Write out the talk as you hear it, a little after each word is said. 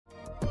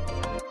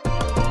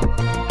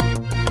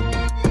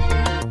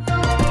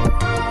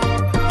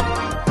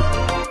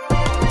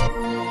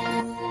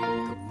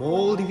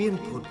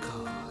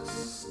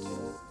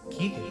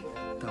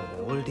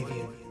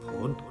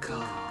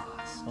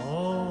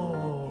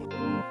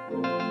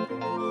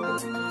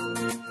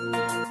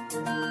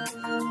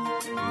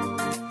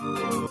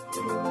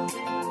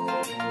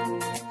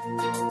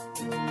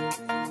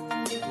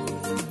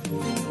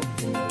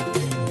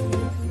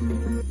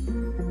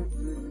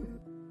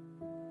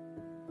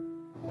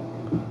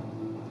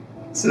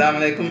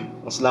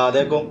Assalamualaikum.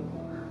 Assalamualaikum.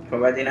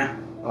 Pabadina.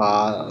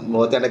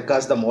 Mau tiada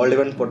kas the Mold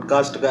Event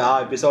podcast ke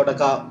episode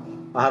ka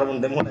ahar mun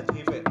demo na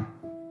chief hai.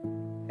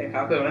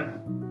 Kaako ulan.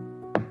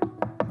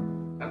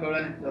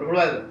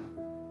 Dorulad.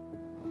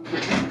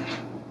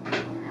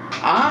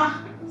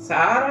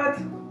 Sarat.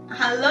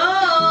 Hello.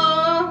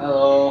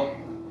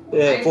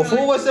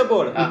 Fufu was a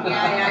board.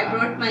 Yeah, I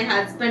brought my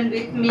husband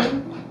with me.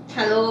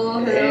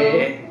 Hello.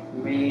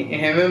 Me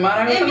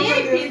mara. Me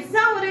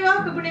pizza uriwa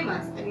kapune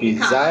mast.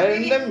 Pizza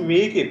and me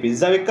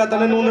pizza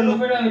vikkatana nunnu.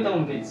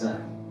 Pizza.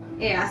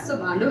 Asu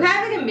mandu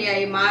havege me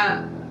ai ma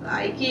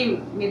aiki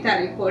mita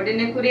recording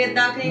e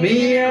kuriyadda kai. Me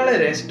yale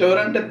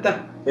restaurant etta.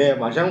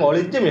 Mashan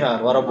olijje mihar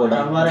wara boda.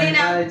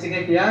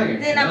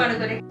 Dena manu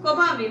kore.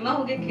 Koba mima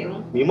hoge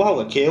keum. Mima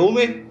hoga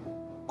keume.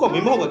 Ko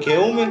mima hoga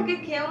keume. Hoge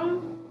keum.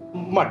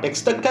 Ma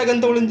text එකක් ගන්න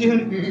තෝලින්ජි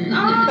හුනේ.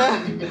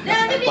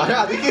 පර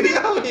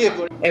අධිකිරියා මේ.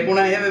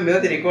 පුණා එහෙම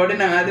මෙතන recording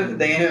නම් ආද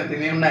දැන් එහෙම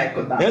මේ උනා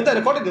එක්කෝ තා. එහෙනම්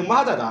රෙකෝඩින්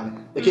මහතා දාන්නේ.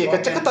 එක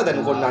එකක් දැන්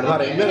කොන්නාන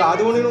මාර ඉන්න ආද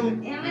ඕනේ නෝ.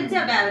 එහෙම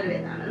ජබෑවර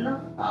වේදානනෝ.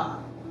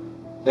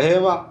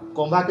 එහෙම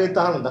කොම්බාකේ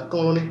තාම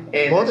දක්කමෝනේ.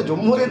 මොකද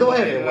ජම්හූරිය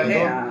දෝහේ.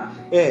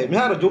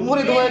 මිහාර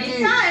ජම්හූරිය දෝහේ කි.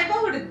 තා ඒ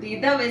බහුඩ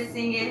දීදා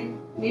වෙස්සින්ගේ.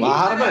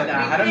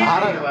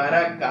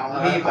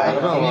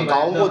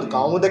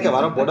 කවුමුදක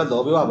වර පොඩ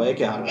ලෝබිවා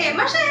බයක හර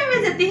මශය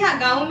වෙස තිහා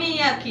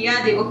ගෞමීයා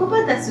කියාදී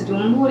ඔකපතස්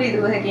ජුම්හූරිය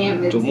දුවහකෙන්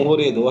වෙස්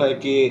ජුම්හූරිය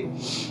දුවහකි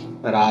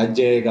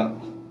රාජ්‍යයක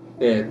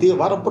තිය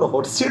වර පුර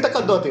හොට් සීට් එකක්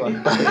දවති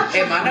වත්තා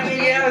මන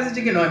කියා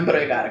වසිටික නොවෙම්බර්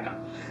 11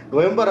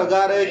 නොවෙම්බර්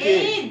 11 කි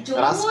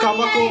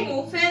රස්කමකුන්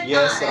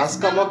yes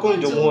රස්කමකුන්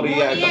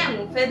ජුම්හූරියාට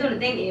මුෆෙදුන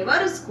දැන්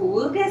ඒවරු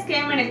ස්කූල් ගස්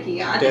කැමන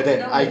කියා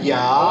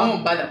අයියා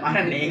බල මර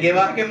නේගේ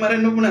වාක්‍ය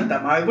මරන්න උපුණා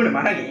තමයි බුනේ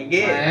මර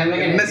නේගේ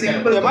එන්න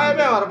සිම්පල් එමය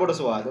මේ වර පොඩ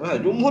සවාද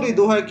ජුම්හූරිය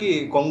දුවහකි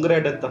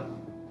කොංග්‍රේඩ් එත්ත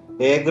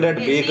A grade,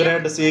 B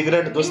grade, C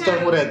grade दोस्तों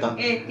मुरे था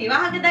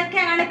तिवाह के दक्के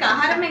आने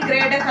कहार में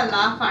ग्रेड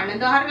खल्ला फाड़ने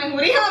तो हर में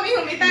मुरी हामी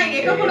हूँ मिता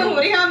एक पुरो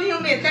मुरी हामी हूँ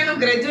मिता नो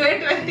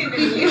ग्रेजुएट व्यक्ति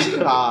मिली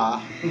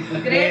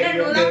ग्रेड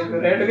नूला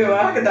ग्रेड के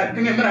वाह के दक्के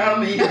में मरा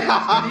मी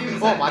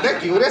ओ माने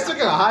क्यूरियस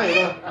के रहा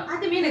है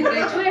आते मीने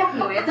ग्रेजुएट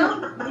नो ये तो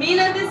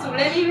मीने दे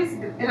सुने नहीं मिस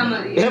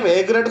हमारी එහෙම A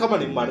grade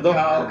කමඩි මඩ දෝ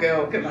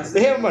ඕකේ මස්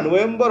එහෙම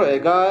නොවෙම්බර්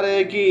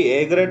 11 කි A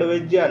grade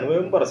වෙජ්ජා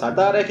නොවෙම්බර්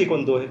 17 කි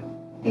කොන්දෝ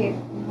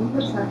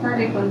නොවෙම්බර්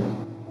 17 කොන්දෝ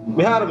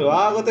बिहार में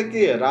वागत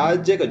की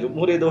राज्य का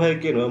जमहूरी दोहे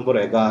की नवंबर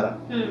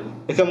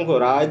 11 एकम को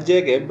राज्य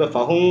के एब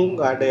फहुं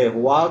गाडे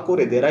हुआ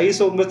कुरे देराई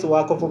सोमे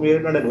सुवा को फमीर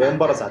ने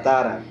नवंबर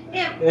 17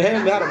 ए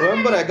बिहार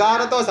नवंबर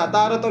 11 तो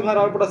 17 तो बिहार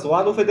और पड़ा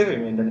सवाल उफे दे में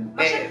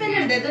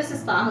मशफेन दे दो से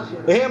साह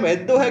ए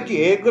मेदो है कि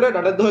ए ग्रेड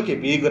अडदो है कि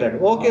बी ग्रेड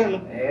ओके नो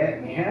ए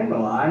मेहन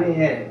वानी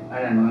है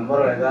अरे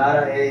नवंबर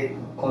 11 ए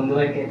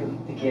कोंदो के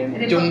तिके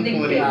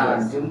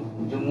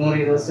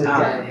जमहूरी दोस्त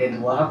है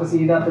वहां को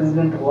सीधा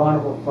प्रेसिडेंट हुआ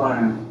को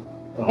पाना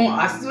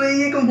අස්වේ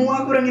එක මුවා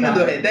කුරගෙන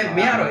දොරේ දැන්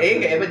මෙයාරෝ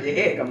ඒක එබ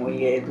ජෙහෙ එක මොයි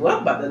ඒ තුවා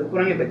බදල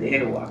කුරගෙන එබ ජෙහෙ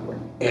හුවා කුර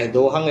ඒ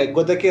දෝහන්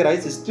එක්ගොතකේ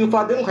රයිස්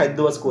ස්ටියුෆා දෙනු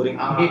හැද්දවස් කුරින්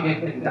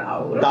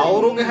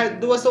දවරුගේ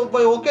හැද්දවස් ඔබ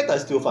ඕකේ ත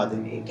ස්ටියුෆා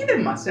දෙන ඒකද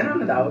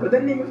මස්සනන්න දවරු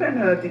දෙන්නේ මේ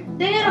ෆැනති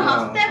දෙයර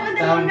හස්තේ බද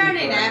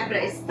උන්නානේ නෑ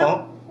ප්‍රයිස්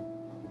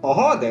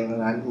ඔහො දැන්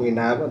මේ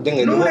නා දැන්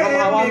ඒ දෝහන්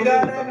ආවා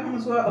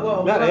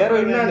යා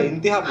රේරෝ ඉන්නානේ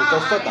ඉන්තිහා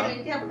කොෆ්ෆතා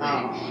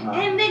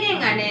එහෙම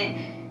දෙකෙන් අනේ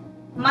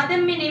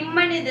මදම් මේ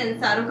නිම්මනේ දැන්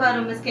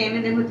සරුකාරුම ස්කේම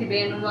දෙන් හුති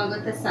බේනුවා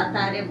ගොත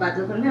සතාරේ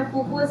බදු කරන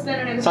පුපුස්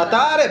කරන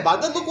සතාරේ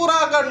බදු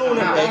කුරා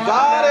ගන්නුනේ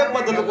ඒකාරේ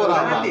බදු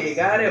කුරා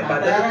ඒකාරේ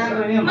බදු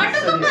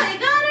මට කොහොම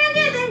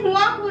ඒකාරේගේ දැන්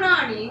හුවා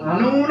කුරාණි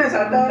අනුනේ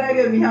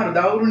සතාරේගේ මිහාරු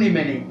දවුරු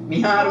නිමෙනි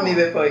මිහාරු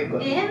නිවෙපොයිකෝ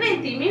එහෙම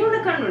තිමිහුණ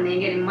කන්නුනේ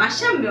ගේ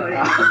මෂම්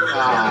බෝලේ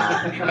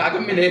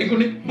කාගම් මේ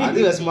නේකුනේ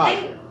අදිවස්මා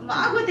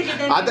ආගොතේ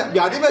දැන් අද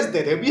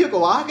යදිවස්තේ රෙබියක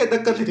වාහක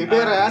දක්කත්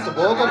රිපේර ඇස්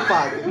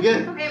බෝකොප්පා ගේ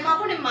මේ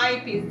මකුනේ මයි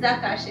පිස්සා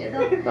කාෂේද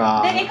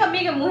දැන් එක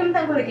මේක මුහිම්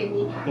තංගොලකේ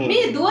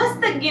මේ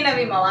දුවස්ත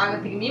ගිනවි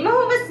මවාගතික මම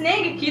හොබස්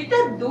නේගේ කිත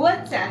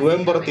දුවච්ච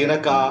නොවෙම්බර් 3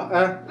 का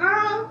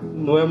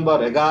නොවෙම්බර්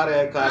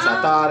 11 का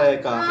 17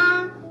 का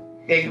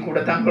ඒක කුඩ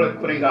තංගොලක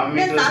කුරින්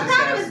ගාමි දුවස්ත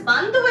සතාරස්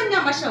බන්දු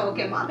වඤ්ඤා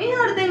මෂෝකේ මම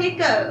හර දැන්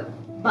එක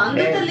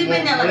බන්දු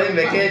තලිමඤ්ඤා වල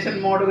වෙකේෂන්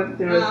මෝඩ් එක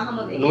තිබෙනවා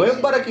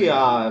නොවෙම්බර්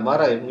කියා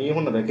මර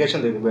මීහුන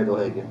වෙකේෂන් දෙක බෙදෝ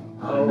හේගේ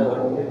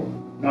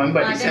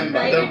November December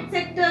private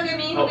sector ge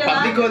meehu ge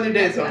public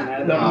holidays on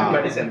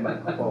November December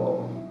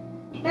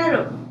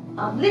Naro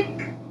public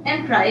and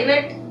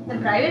private the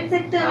private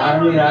sector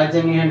ආර්මි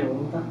රාජ්‍ය මෙහන්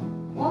උන්ත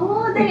oh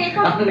දැන් ඒක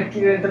අන්න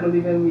කිවෙන්ට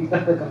නොදිපෙන්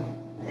විතරක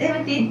එහෙම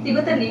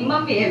තිබත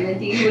නිම්මම් මේ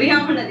ති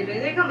හුරියාම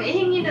නදී ඒක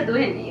මෙහින් ඉන්න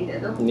දොහෙන්නේ ඉඳ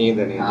දො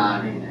නේද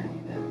නේද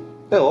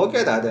ඒ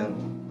ඕකේ දාද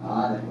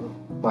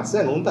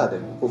පස්සේ නුන්තාද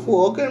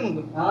කුෆු ඕකේ නුන්ද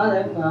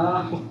දැන්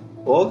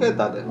ඕකේ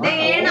තාද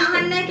දැන් ඒ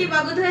නහන්නේ කි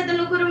වගුතු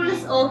හදලු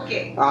කරමුලස්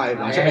ඕකේ ආයි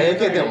මාෂා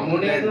ඒකේ දෙම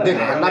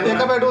දෙන්න අන්න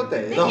දෙක බඩුත්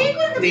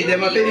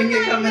දීදම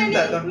පිරින්ගේ කමෙන්ට්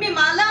අත මේ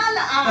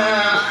මලාලා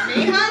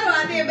මේහාර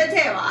වාදී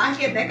බචේ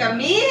වාක්‍ය දෙක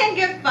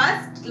මීහෙන්ගේ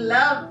first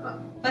love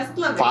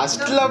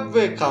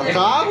එක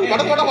කකා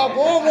බඩ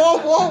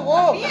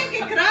වෝ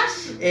මීහෙන්ගේ crush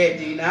ඒ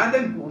ජීනාද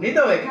පුනිද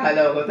ඔය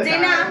කාලා ඔකට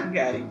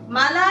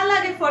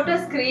මලාලාගේ ෆොටෝ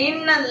ස්ක්‍රීන්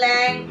න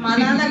ලෑග්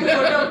මලාලාගේ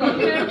ෆොටෝ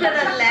කම්පියුටර්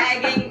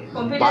ලෑගින්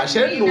confidence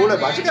භාෂෙන් නූල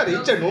භාෂික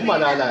රීච් නූ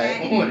මලාලා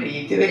ඕ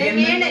රීති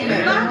එන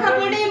ඉබා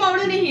කපුනේ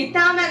මවුනේ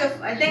හිතාමග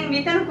දැන්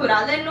මිතන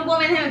කුරාදෙන් නුබෝ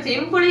වෙන හැම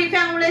සිම්පල්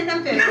හිෆයන් උලේ තම්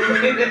පෙර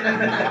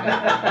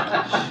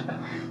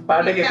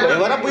පාඩකේ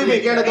ඒවර පුයි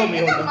මේ කියන තෝ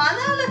මියෝ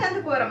මලාල කන්ද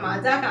කොර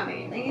මජා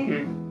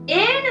කමේ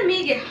ඒන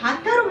මීගේ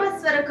හතරු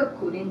මස්වරක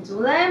කුරින්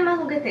ජුලයි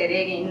මහුගේ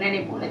තෙරේගේ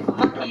ඉන්නනේ පුනේ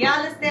මම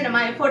කියාලස් දෙන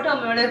මයි ෆොටෝ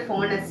මොඩ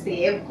ෆෝන්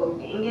සේව්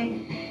කොගෙන්ගේ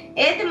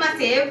ඒත ම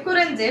සේව්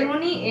කරන්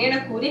ජෙහුනි ඒන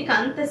කුරි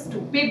කන්ත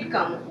ස්ටුපිඩ්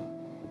කම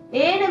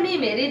ඒන මී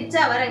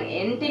මෙරිච්චා වරන්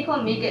එන්ටිකෝ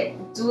මීගේ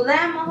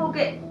ජුලයි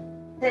මහුගේ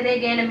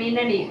තෙරේගේ එන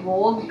මීනනි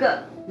වෝග්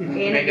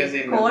ඒන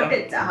කෝට්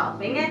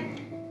චහපෙන්ගේ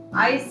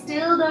I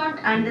still don't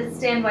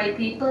understand why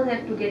people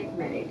have to get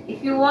married.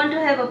 If you want to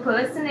have a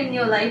person in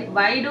your life,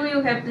 why do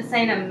you have to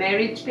sign a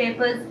marriage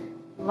papers?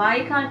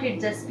 Why can't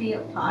it just be a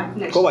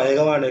partnership? කොහොම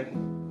ඒක වන්නේ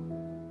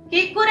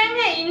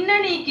කික්කුරෙන්ගේ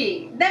ඉන්නනීකි.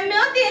 දැන්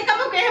මෙෝති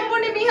එකම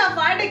කෙහෙම්බුනි මිහා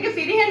පාඩක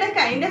ෆිරිහෙන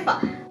කයින්දපා.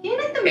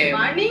 කියනත් මේ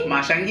මාණි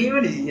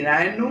මාෂංගීවනි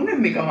ජීනායන් නුනේ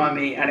මිකම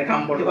මේ අර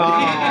කම්බොට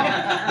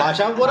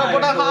භාෂාව පොර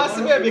පොඩ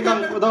හාස්මේ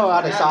මිකම් උදව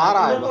අර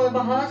සාරාය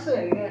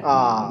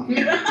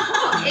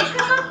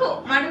එකමකෝ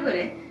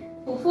මඩුකරේ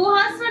පුපු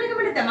හාස්වඩක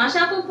මට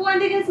තමාෂා පුපු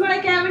අන්දිගෙස්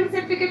මඩ කැමෙන්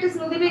සර්ටිෆිකේට්ස්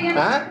නොදිබේගෙන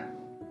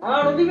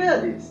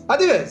නොදිබේදිස්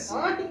අදිවස්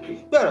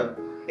බර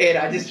ඒ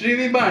රජිස්ට්‍රී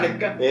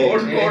විභාණක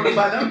කෝඩ්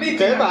බලන්න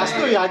කේ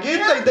වාස්තු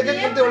යගේත්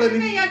ඉදකෙත් උතේ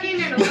ඔලනි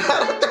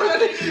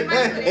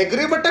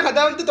එග්‍රීමන්ට් එක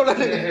හදාවන්ත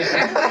තොලනේ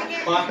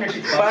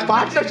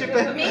පාර්ට්නර්ෂිප්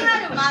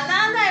මීහාර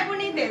මලාලා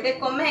එපුනි දෙ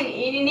කොම්හෙන්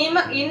ඉනිම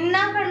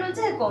ඉන්නා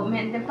කනුච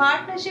කොම්හෙන් ද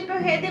පාර්ට්නර්ෂිප්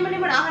හේදෙමනි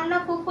මන අහන්න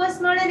පුපුස්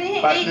නොලේ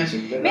ඒ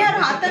මීහාර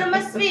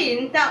හතරමස් වී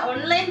ඉන්ත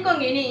ඔන්ලයින්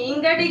කොන් ඉනි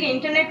ඉංගඩිගේ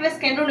ඉන්ටර්නෙට්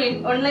වෙස් කෙන්රුනි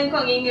ඔන්ලයින්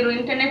කොන් ඉංගිරු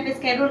ඉන්ටර්නෙට්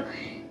වෙස්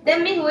කෙන්රුනි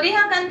දැන් මේ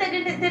හුරිහා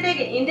කන්තකට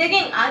තෙතේගේ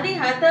ඉඳගෙන් ආදි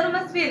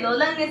හතරමස් වී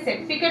ලොලන්ගේ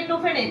සර්ටිෆිකේට්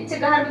උෆෙන එච්ච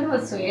ගහරමින්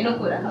හොස්සෝ එනු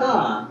කුරා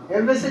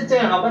එම්බෙසෙච්ච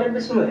හබර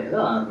එම්බෙස්නුවේ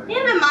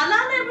එමෙ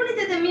මලාලා එපුනි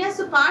දෙද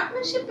මියසු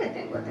පාර්ට්නර්ෂිප්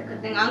එකෙන් ගොතක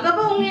දැන්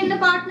අඟබහුන් එන්න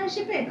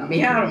පාර්ට්නර්ෂිප් එක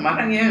මිහාර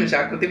මටන් එහෙම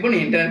ශක්ති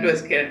තිබුණේ ඉන්ටර්නෙට්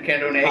වෙස්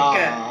කෙන්රුනේ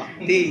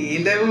එක දී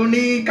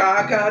ඉඳුණි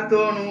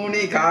කාකාතෝ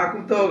නූනි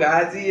කාකුතෝ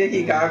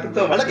ගාසියකි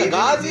කාකුතෝ වලක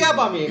ගාසියා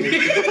බමේ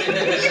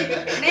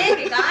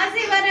මේක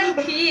ගාසි වරන්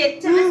කී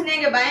එච්චමස්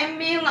නේගේ බයෙන්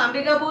මියුන්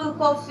අඹිගබුල්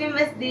කොෆි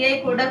මෙස් දියයි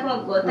කොඩක්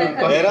ගොතක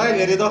එරයි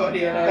ගෙරිදෝ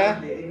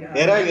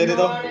එරයි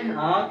ගෙරිදෝ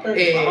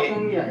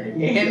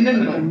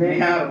එහෙන්න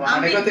මිහාර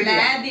වානගත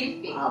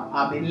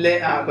අබිල්ලේ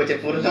කොච්ච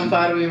පුරුතම්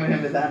පාරුවේ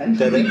මෙහෙම දාන්න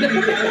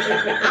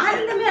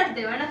ආන්න මෙහර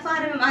දෙවන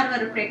පාරුවේ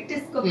මාරවර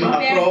ප්‍රැක්ටිස් කො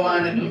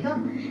ප්‍රොවාන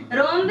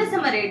රෝම්බ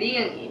සම රෙඩි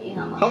යන්නේ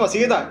හම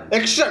සීදා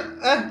එක්ෂන්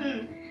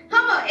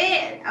හම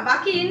ඒ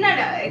बाकी ඉන්නඩ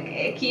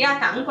කියා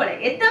තංකොල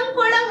එතං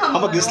කොලන්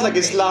හම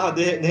ගිස්ලා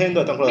හදේ දෙහෙන්ද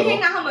තංකොල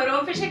මෙහෙන් අහම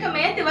රෝම් ෆිෂ් එක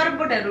මේති වර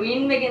පොට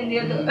රුයින් වෙගෙන්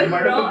දියද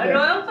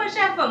රෝම් ෆිෂ්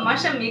එක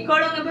මෂ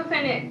මිකොලන්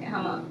එබෆනේ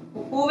හම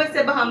පූවෙස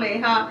බහම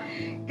එහා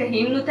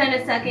කහින්නු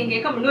තනසකෙන්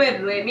එකම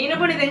නුෙරුවේ මීන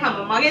පොඩි දෙන්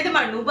හම මගේද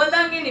මන්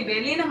නුබලන්ගේ නි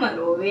බෙලිනම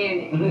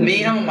රෝවේනේ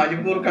මීනම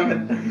මජබූර්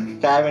කමෙත්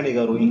කෑවෙනි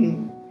කරුයි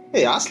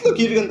ඒ අස්ලු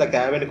කීවිගෙන්ද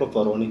කෑවෙනි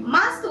කොපරෝනි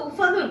මාස්තු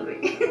උෆදුන්රි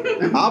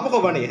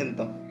ආපකො බණි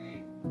එහෙන්ත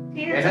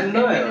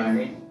එහෙන්නෝ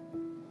එවනේ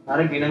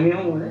අර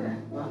ගිනමියෝ මොනේ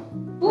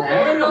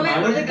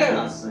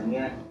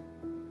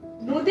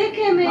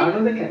නුදෙකේ මේ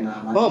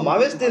ඔව්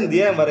මවෙස් දෙන්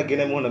දියම් වර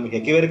ගෙන මොන මික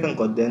කිවරිකන්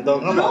කොද්දෙන් තෝ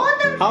හම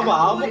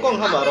ආමුකොන්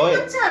හම රොය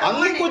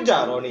අංගි කුජ්ජා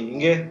රෝනි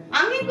ඉංගේ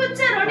අංගි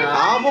කුජ්ජා රෝනි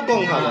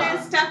ආමුකොන් හම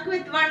stuck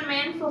with one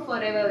man for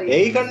forever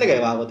ඒයි කන්නේ ගය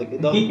වාගොත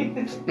කිදෝ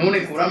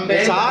නූනි කුරම්බේ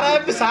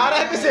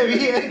සාරාපි සෙවි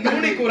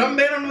නූනි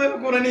කුරම්බේ නෝ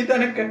කුරණී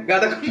තනක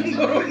ගදකම්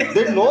කරෝනේ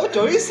දෙ නෝ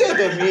choice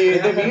එද මේ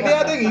දෙ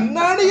මීඩියා දෙන්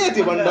ඉන්නානේ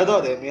යති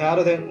බණ්ඩදෝ දෙ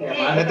මිහාර දෙන්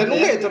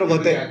මෙතනුගේ ඒතර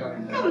ගොතේ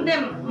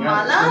දැන්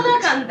මලාලා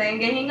කන්තෙන්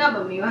ගෙහින් අබ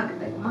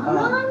මිවහකට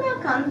මලාලා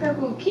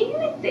කන්තකු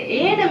කිනෙත්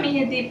ඒන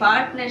මිහෙදී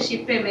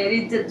පාර්ට්නර්ෂිප් එක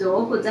මෙරිජ්ජ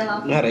ජෝකු ජහා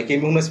නෑ රකේ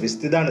මුනස්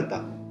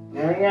විස්තිදානතා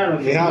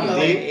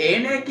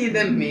ඒනේ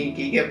කිදම් මේ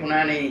කීගේ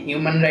පුනානේ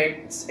human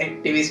rights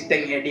activist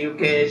and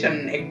education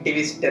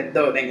activist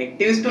එද්දෝ දැන්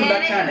activist උන්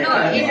දක්කානේ no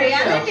in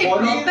reality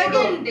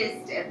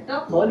propagandist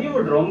එද්දෝ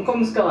Hollywood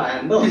rom-coms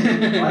කවන්දෝ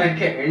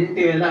මරක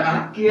එන්ටි වෙලා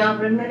කියා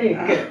වෙන්නනේ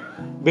එක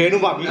බේනු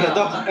බමි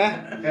හදෝ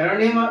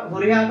කරණීම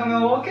හුරියාකම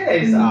ඕකේ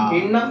ඒසා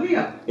ඉන්නම්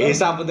මියා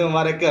ඒසා අපදම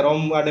මරක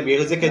රොම් වඩ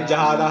මියුසික් එක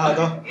ජහාදා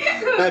හදෝ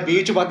නෑ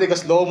බීච් පතේක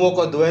ස්ලෝ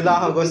මෝකෝ දුවලා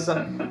හගොස්ස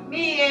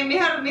මේ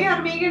මිහර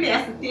මේකේ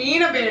ඇස්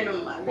තීන බේනු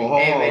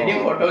ඒ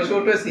වෙඩින් ෆොටෝ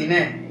ෂූට්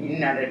වෙසිනේ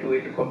ඉන්නඩ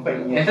ට්වීට්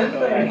කොම්පැනි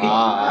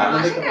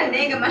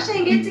නේක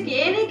මෂෙන් ගෙච්ච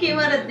කේනේ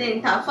කිවර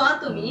දෙන්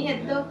තෆාතු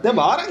මීහෙද්දෝ දැන්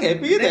මාරන්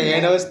හැපීද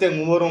එනවස්තේ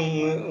මුවරුන්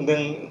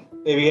දැන්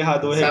එවිය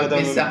හදෝ හේකද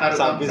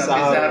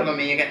සබ්බිසහරුක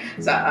මේක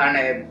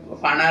අනේ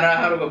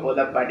පනරහරුක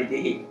පොද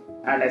පඩිජෙහි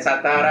අනේ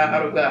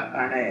සතාරහරුක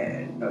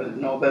අනේ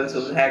නෝබල්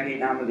සුල්හාගේ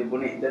නාම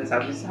තිබුණේ දැන්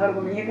සබ්බිසහරුක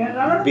මේක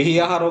නේද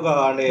බිහියහරුක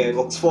අනේ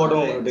ඔක්ස්ෆෝඩ්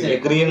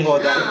ඩිග්‍රීන්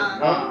හොදා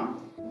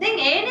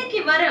දැන් ඒනේ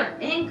කිවර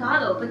එහෙන්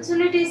කාල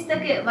ඔපචුනිටිස්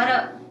තක වර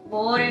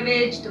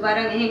බෝරෙවේජ්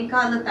වර එහෙන්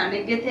කාල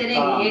තණිගේ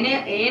තෙරේ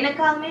ඒන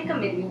කාල මේක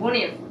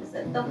මෙලිබුණේ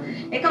ෆුල්සත්ත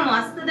එක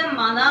මස්ත දැන්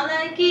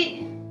මලාලායි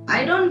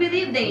I don't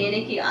believe the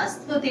eneki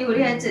astuti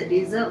huri has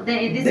deserve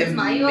this is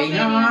my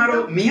opinion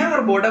mihar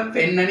boda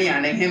fennani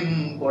anehem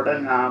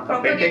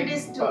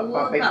propagandist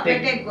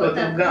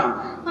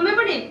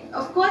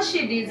of course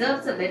she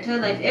deserves a better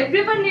life.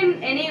 Everyone in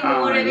any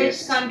more rich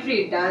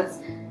country does.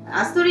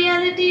 As to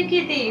reality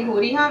kiti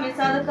huriha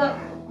misalaka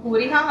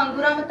huriha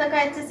hanguramata ka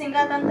etche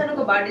singa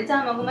tantanuko badija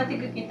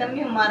magumatika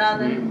kitammi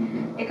marada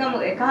ekamu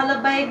ekala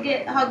bayge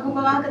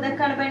hagguga wahaka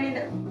dakkana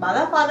banida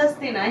bala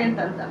Palestina hen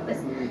tantam bes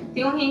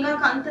tiyon hinga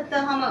kantata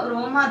hama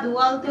Roma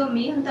dualto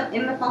mi hanta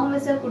emme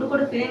pahumese kudu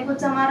kudu filen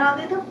kucha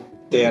marada to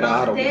tera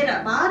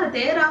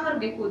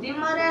harge kudin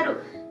mararu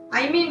I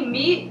mean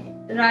me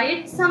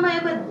right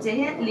samayaka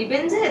jehe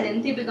libenje den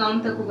tibi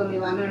gamtakuga mi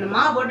wame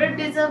ma boda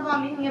deserve wa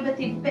mi hebe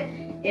tippe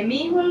emi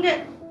hunge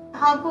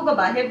hagguga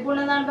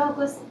bahebbuna nan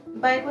bahkos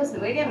bayakos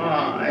nuege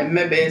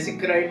emme basic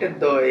right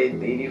do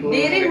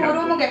diri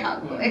hurumuge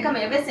haggu ekam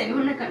ebe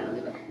semihunne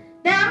kannude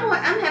then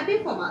I'm happy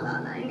for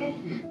Malala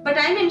but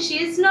I mean she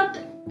is not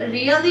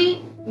really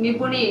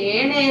mipuni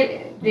ene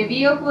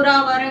review pura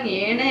waran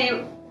ene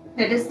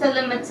pedestal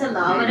metsa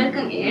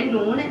lavarakan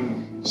nune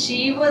she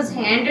was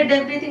handed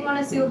everything on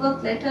a silver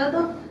platter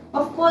though.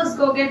 Of course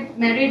go get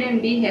married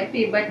and be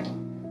happy but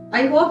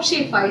I hope she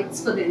fights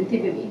for the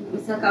Intibimi.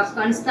 Misaka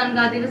Afghanistan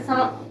ga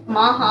divasama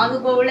ma halu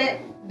gole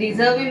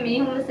deserving me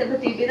hunne seba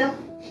tibida.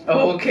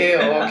 Okay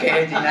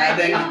Jina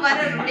then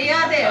vara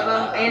rudiyade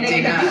ene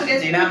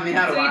Jina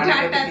mihar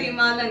sweetheart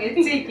timalang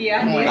etsi kiya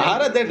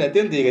hara den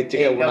natin digech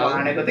ke una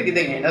ane ko te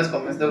den enas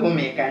comments do ko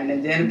me kan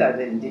den ta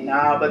den Jina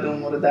abadu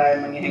murday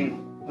mangi hen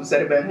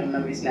usar ben hunna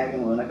visnage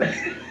mona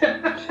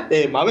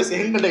මම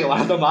සෙහෙන්නට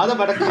වහද මාද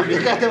මට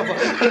කවිකාද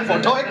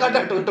photo එකකට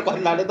ටුට්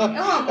කොන්නලද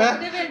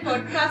motivate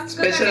podcast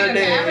special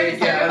day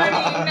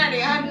इन्ना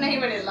यार नहीं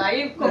बड़े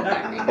लाइव को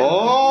करने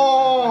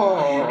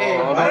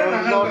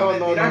no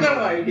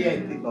idea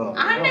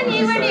and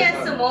even yes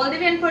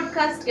motivated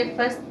podcast के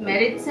फर्स्ट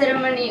मैरिज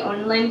सेरेमनी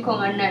ऑनलाइन को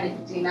करना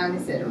जीना की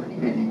सेरेमनी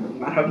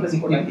marvelous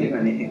product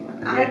ini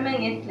आर मैं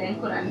ये प्लान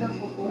करना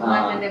को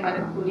मरे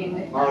पूरी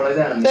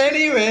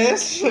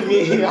anyways me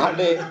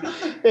ade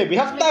me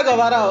hafta ga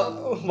vara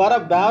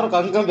baaru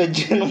kankam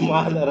vejjenu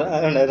maadara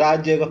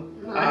rajyega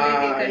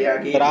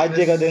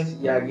rajyega den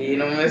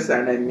yaginum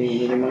vesana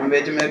minimum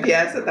veg me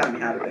piasa tami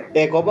harde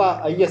e koba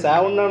ayya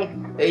saawunnanu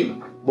ei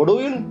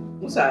boduyinu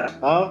musara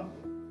ha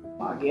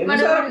mage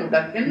musara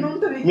mudak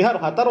ennunta vi mihar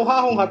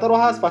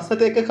hataroha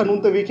passate ekka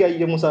kanunta vi ki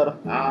ayya musara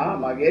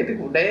mage ti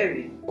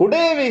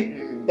kudevi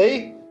ei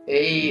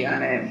ei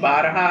ane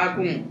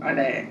barahakun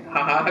ane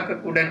hahaka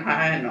kuden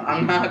hahano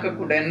anhaka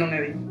kudennu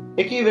nevi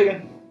ekivegen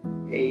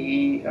ei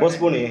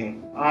bospone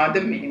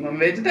the minimum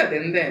wage ta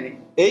dendeni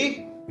ei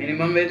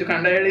minimum wage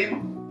kandayalima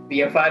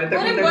pfr ta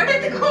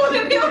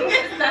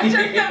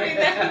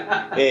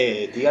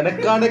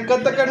tiyanekka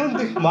nekkatta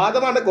kanunti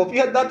maadamana kopi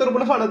hadda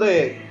rupana fanada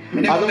e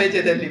minimum wage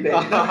delli be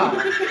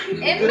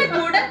emme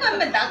kuda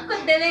komme dakku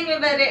delenge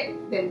bere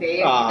dende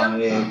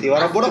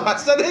tiwara boda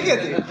passa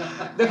deketi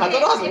de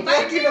hadaras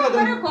rupiya kinada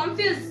bara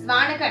confuse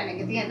vaana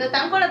kannege tiyenda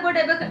tankola boda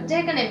ebe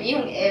jekane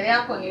mihun eveya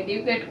ko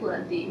educate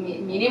kuranti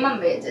minimum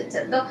wage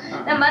chaddo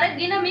da mara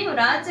gina mihu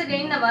rajage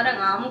inna waran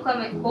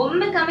aamukame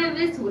komme kame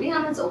ve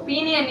surihama's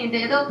opinion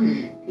idedo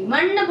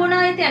imanna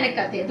bonaite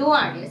anekate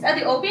duwani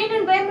adi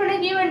opinion baymune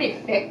given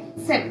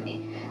effects emni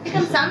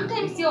because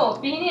sometimes your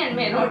opinion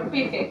may not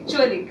be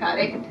factually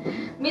correct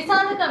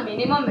misalaka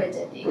minimum wage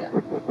tiga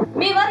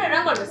me vara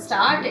rangodu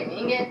start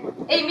inge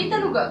ei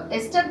mitanuga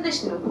establish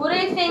nu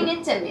kurei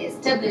fengechchen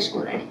establish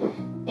kurani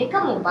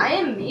ekamu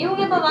bayem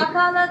miyuge ba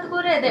wakalat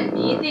kore de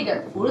meetiga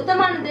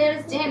furutaman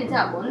deres jehni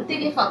ja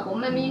bontige fa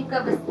komme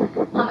mihka bes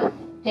hama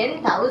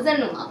 10,000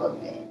 nu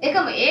above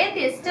ekamu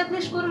eti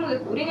establish kurumuge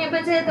kurin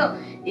ebeje to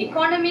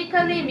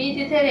economically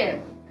meeti tere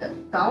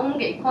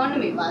kaunge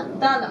economy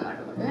waddala manu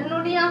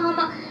nodiya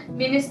hama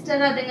minister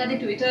aden adi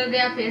Twitter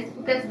ga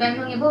Facebook as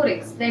bannon ebo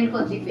explain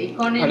koti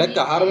economy anak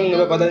aharmen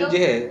ebe padanji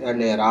he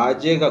ane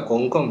rajyega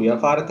konkom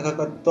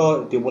vyapaarathakatto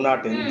tibuna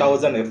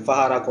 10,000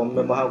 fahara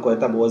komme maha ko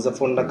eta boza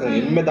fondaka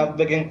imme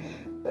dabbegen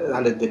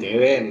ande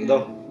deveni do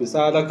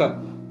misalaka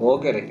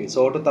okay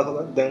resort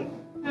taka den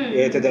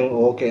ete den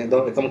okay do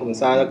ekam ko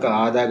misalaka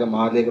aadaga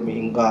maadega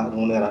mihinga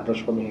nune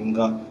ratosh ko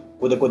mihinga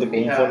kude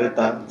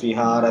konfolita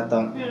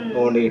viharata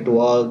noni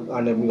tour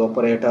ane mi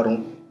operator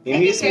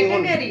මිමිස්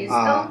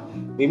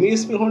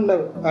මිහොන්න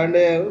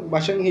අනේ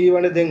මෂන්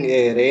හීවන දෙන් ඒ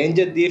Range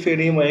දී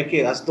ෆෙනීම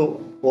එකේ අස්තු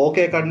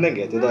ඕකේ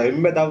කඩනගේ තද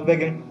එම්බ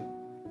දව්වගෙන්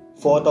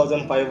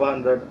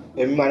 4500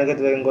 එම් අනගත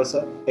වෙන් ගොස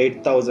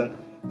 8000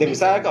 දෙ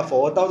මිසාක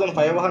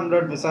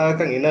 4500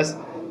 මිසාකන් ඉනස්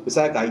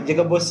මිසාක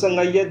අයියක බොස්සන්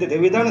අයියද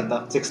දෙවිදානත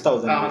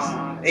 6000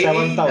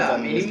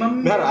 7000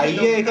 මෙහර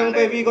අයියේ එකම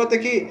කවි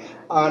ගොතකි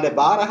අනේ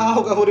බාරහාව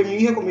ගහුරි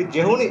මීහක මි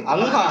ජෙහුනි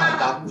අංහා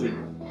දක්වි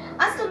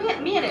අස්තු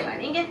මිහරේ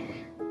වනිගේ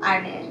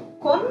අනේ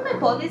komme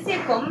policy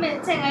komme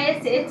chen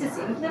ISHs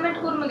implement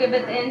kurmuge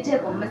bet enche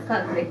komme ka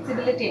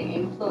flexibility in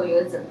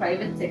employers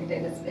private sector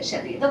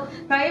especially the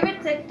private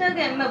sector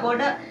ge emme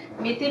boda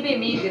mitibe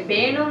mi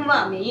beenumwa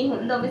mi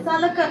hundo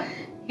misalaka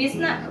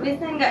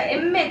visnanga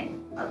emme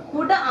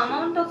kuda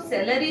amount of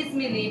salaries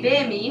mi libe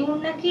mi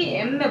hunnaki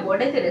emme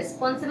bodete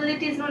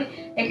responsibilities noni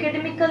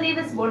academically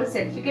was bodu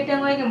certificate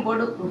angwegen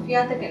bodu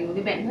proofiata ken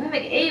libe no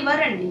ei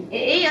warandi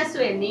ei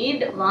asu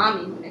need wa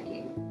mi hunnaki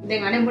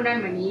den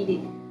anembunan me need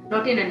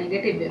not in a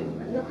negative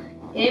way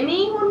emi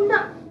hunna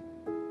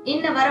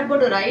inna wara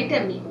bodu right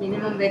mi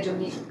minimum wage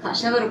mi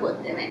kashavaru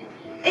koddeme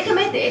ඒක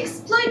මේත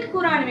exploit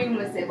කුරාන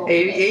මින්වසේ බෝ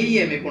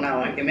ඒ මේ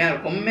කුණාවක් මේ අර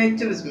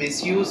කොම්මෙච්ච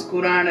මිස්යූස්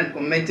කුරාන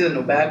කොම්මෙච්ච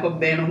නොබෑකොබ්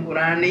බේනුම්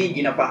කුරානේ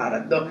ගින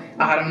පහරද්ද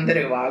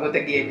ආහාරමන්තරේ වාගත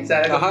කියේ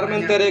මිසාල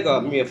ආහාරමන්තරේ ක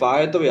මේ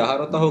ෆායත වේ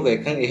ආහාරත හොග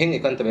එකන් එහෙන්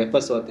එකන්ත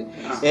වෙප්පස්වති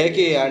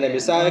ඒකේ යන්නේ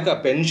මිසායක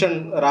පෙන්ෂන්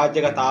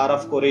රාජ්‍යක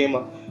තාරෆ් කුරීම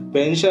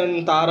පෙන්ෂන්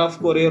තාරෆ්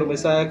කුරීර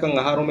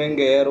මිසායකන්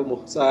ආහාරමෙන්ගේ ඒරු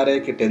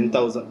මුක්සාරේක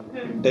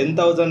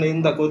 10000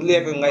 ඉඳ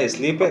කුද්ලියකන් අය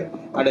ස්ලීප්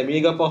අඩ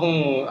මීග පහුන්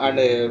අඩ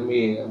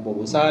මේ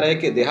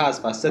බොසාරේක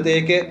දෙහස්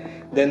පස්සතේකේ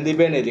then the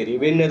bene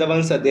revenue the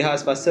ones they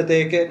has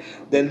passateke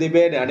then the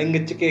bene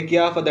adingechike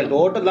kiya for the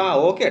total la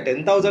okay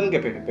 10000 ke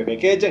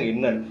package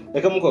innan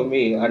ekamuko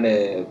me ane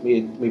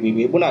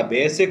me buna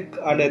basic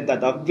ane the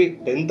dabbi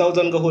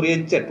 10000 ka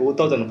horiyeche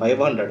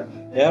 2500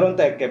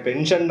 yaronta ek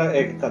pension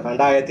ek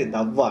kandayati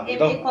dabwa e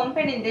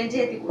company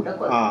dejeti kuda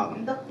ko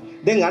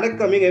then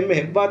අනෙක් මින් එම්ම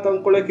හෙබ්බාතන්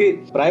කොලකි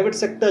private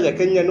sector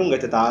එකෙන් යනුන්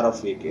ගත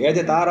තාරෆ් එක. ඒද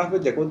තාරෆ්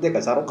ජකුත් දෙක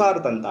සරකාර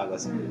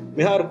තන්තාගස්.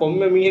 මෙහාර කොම්ම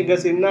මීහ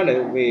ගස් ඉන්නනේ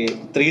මේ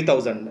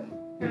 3000.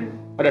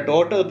 අර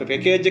ටෝටල්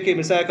පැකේජ් එකේ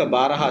මිසයක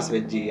 12000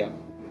 වෙජ්ජියා.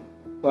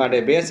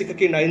 වාඩේ බේසික්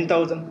එකේ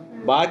 9000.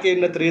 ಬಾಕಿ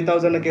ඉන්න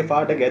 3000 එකේ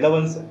පාට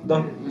ගෙදවන්ස්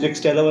දොන්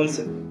ෆික්ස්ඩ් එලවන්ස්.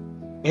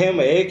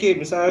 එහෙම ඒකේ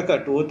මිසයක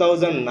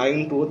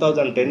 2009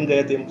 2010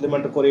 ගේත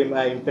ඉම්ප්ලිමන්ට් කොරීම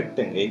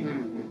ඉම්පැක්ට් එකේ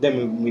දැන්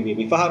මේ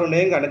විපහාරු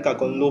නේ ගණක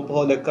කොන්ලූප්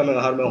හොදෙක්කම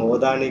හරම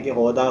හොදානේකේ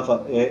හොදා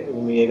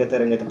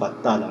මේකතරෙන්ට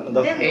පත්තාලා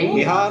නේද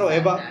විහාරෝ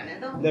එබා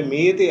දැන්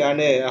මීති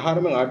අනේ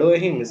හරම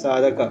අඩෝෙහි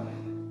මිසාදක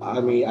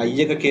මේ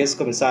අයියක කේස්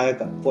ක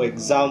මිසායක for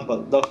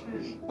example ද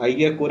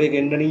අයිය කුරේ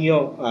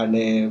ගෙන්නනියෝ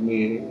අනේ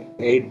මේ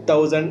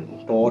 8000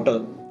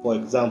 total for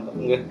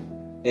example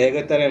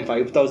ඒකතරෙන්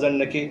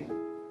 5000 නකි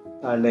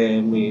අනේ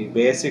මේ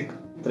basic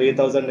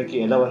 3000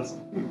 නකි allowance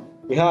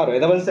විහාරෝ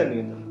allowance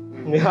නේද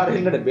විහාර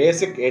ඉන්නට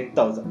බේසික්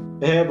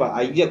 8000 එහෙම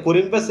අයිය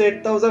කුරින්පස්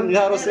 8000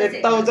 විහාර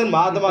 8000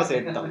 මාදමස්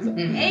 8000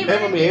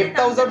 එහෙම මේ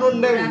 8000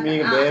 උන්නේ මේ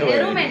බේරෝ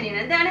එරුමෙන්නේ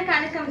නේද අනේ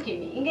කණකම්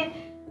කිමි ඉංගේ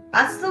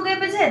අස්තුගේ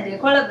පෙජෙද්ද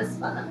කොළබස්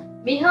පන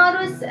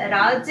මිහාරුස්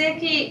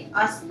රාජ්‍යකි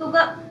අස්තුග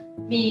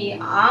මේ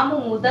ආමු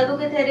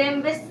මුදදුගේ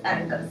තෙරෙම්බස්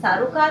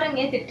සරුකාරන්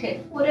ඒතිට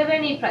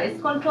කුරවෙනි ප්‍රයිස්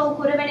කන්ට්‍රෝල්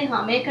කුරවෙනි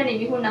හැමේකනි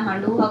විහුණ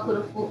හඬුවා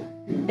කුරුපු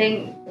දැන්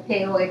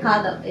තේෝ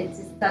එකද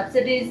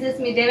subsidies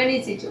mi deveni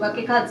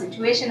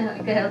situation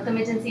එක health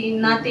emergency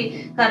innati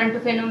current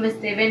phenom wes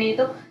deveni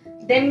to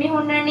then mi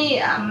hunnani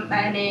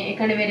ane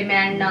ekane veri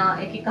manna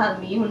ekika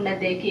mi hunna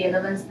deki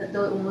allowance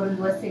to umurun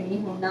duwasse mi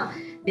hunna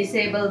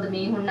disabled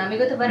mi hunna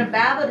migoto bar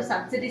bavaru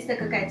subsidies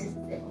එක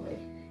කයිචිස්සේ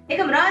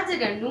ekam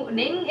rajagannu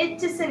nen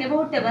hs ne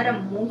botte bar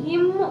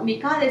muhim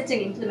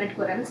mikalechen implement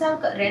koran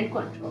salka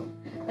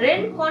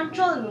rent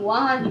control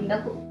nuwaha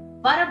hindaku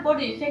Para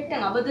body effect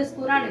and other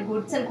spuran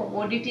goods and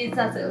commodities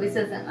or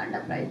services and under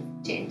price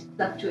change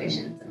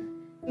fluctuations.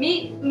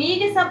 Me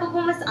get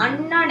suppose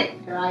unnade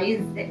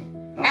rise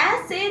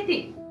as say the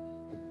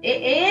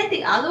the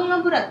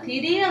Alumabura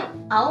theory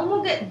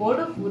Aumuge board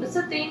of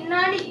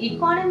Furusatrinani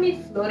economy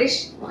flourish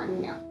one.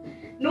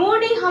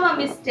 Nodi hama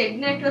miss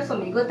stagnate for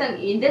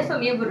Migotan in there for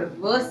me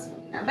reverse.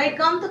 By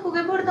come to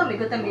Kugabur the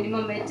Migota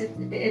minimum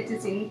it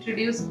is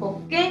introduced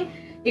cocaine.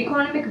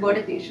 Economic border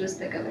issues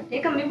take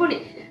a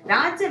mibuni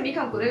Raja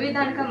Mika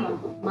Kurevidanka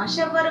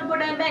Mashavara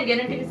Boda Bank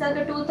guarantee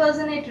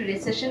 2008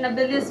 recession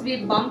abilities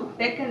we bumped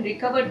back and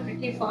recovered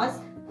pretty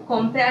fast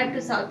compared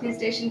to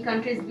Southeast Asian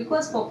countries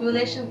because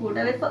population could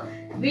have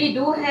we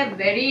do have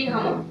very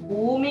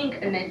booming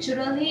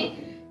naturally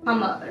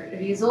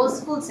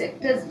resourceful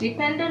sectors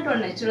dependent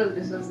on natural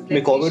resources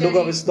like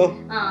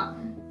COVID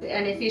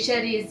and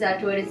fisheries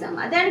tourism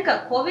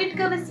adanka COVID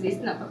ka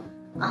visna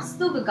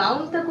අස්තුග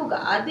ගෞන්තකුග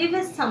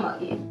අදිවස්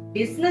සමග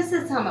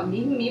businesses හම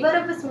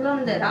මිවරප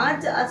සුළොන්ද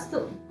රාජ අස්තු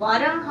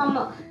වරං හම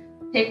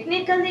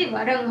technically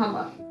වරං හම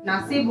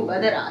නසීබු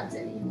ගද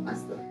රාජනී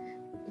අස්තු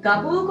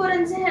ගබූ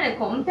කොරන්ජහන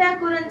කොම්පෑ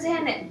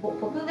කොරන්ජහන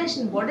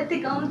population බොඩති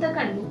ගෞන්තක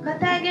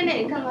නුකතෑගෙන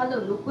එකන් අලු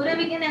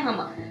නුකුරවිගෙන හම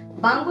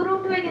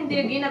බංගුරුටුවගෙන්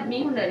දිය ගින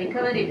මිහුන්න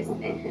recovery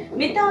විස්නේ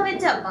මිතා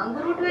වෙච්ච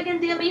බංගුරුටුවගෙන්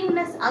දිය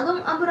මිහුන්නස් අලුම්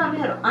අඹුරා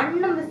මිහරු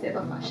අන්නම් වෙස්සේ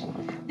බෆාෂ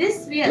this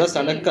we are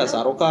sanakka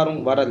sarukarum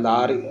vara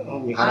lari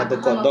mihanadu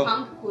koddo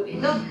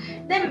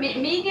then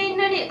me ge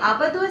innani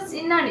abaduwas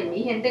innani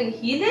me henden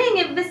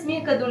hilen ebbes me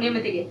ka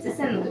duniyamati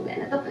getsesen nudu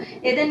bena to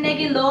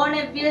edennegi loan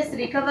ebbes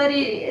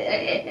recovery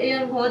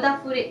yon hoda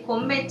furi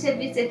kommech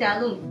ebbes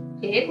etalum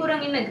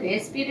ඒකුරන් ඉන්න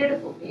Grace period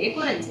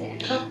ඒකුරන්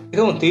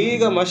ඒකම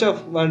තීග මෂ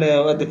වඩ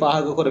වදි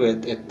පහක කරවෙ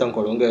එත්තම්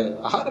කොළුන්ගේ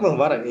ආහාරම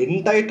වර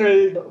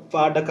එන්ටයිටල්ඩ්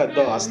පාඩකද්ද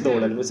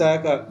අස්දෝලන්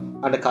විසාක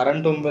අඩ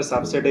කරන්ටුම් වෙ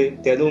සබ්සිඩි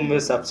තෙදුම් වෙ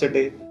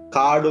සබ්සිඩි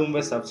කාඩුම්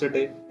වෙ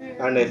සබ්සිඩි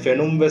අඩ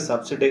ෆෙනුම් වෙ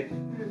සබ්සිඩි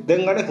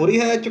දැන් අඩ හොරි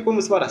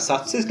හැච්චුකුම් විස්වර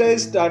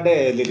සබ්සිඩයිස්ඩ් අඩ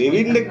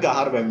ලිවින් එක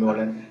ආහාර වෙන්න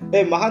ඕනේ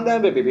ඒ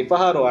මහන්දා බෙ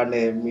විපහාරෝ අඩ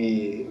මේ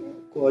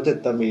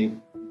කොජත්ත මේ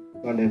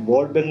අනේ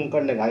බෝඩ් එකෙන්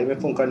කන්නේ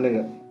IMF උන්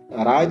කන්නේ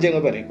රාජ්‍යයෙන්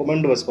ඔබ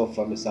රෙකමන්ඩ් වස්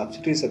කොෆා මේ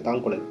සබ්සිඩිස්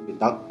තංකොල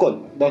දක්කොල්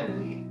දක්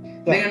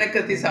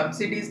දෙගනකති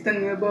සබ්සිඩිස්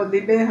තන් වෙබෝ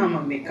ලිබේ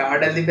හම මේ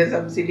කාඩ ලිබේ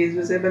සබ්සිඩිස්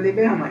වෙසෙබ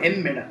ලිබේ හම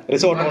එම්මෙඩ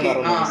රිසෝට්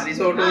ඕනරුන්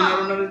රිසෝට්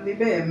ඕනරුන්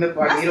ලිබේ එම්ම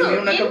පගිරු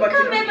මියුනක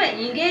income මෙම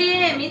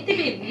ඉගේ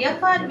මිතිබි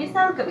ව්‍යාපාර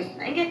මිසල්ක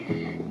වෙන්න ඉගේ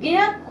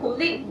ගයක්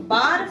කුලි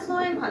බාර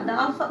ෆ්ලෝයෙන්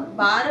හදාෆ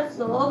බාර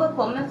ෆ්ලෝව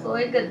කොම්ම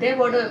ෆ්ලෝයක දේ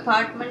වඩ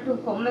apartment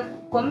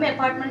කොම්ම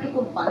apartment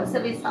కు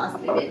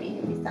 520 ලිබේ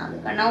මිහ මිසල්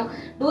කනව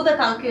do the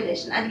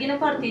calculation අදගෙන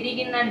පාර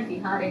තිරිගින්නනි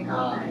විහාරේ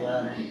කාම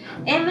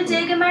එම්ම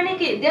ජේගේ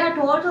මණේකේ their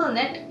total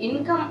net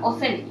income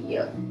of an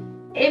year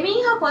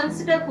එමිහා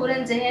consider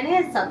කුරන්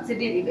ජෙහෙනේ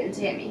subsidy ලිබෙන්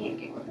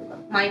ජෙමිහෙකේ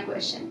කොටක my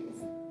question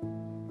is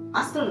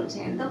අස්තුණු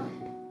ජෙන්තෝ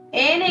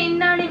ඒන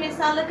ඉන්නානි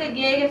මිසාලක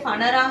ගියගේ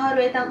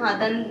ෆනරාහරු එතන්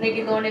හදන්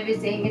නෙගිදෝනේ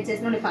විසෙහින්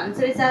චෙස්නෝනි ෆන්ස්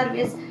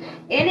රිසර්වස්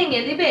ඒනෙන්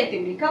එලිබේති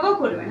රිකවර්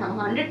කරවෙන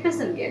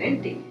 100%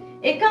 guarantee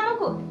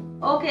එකමකෝ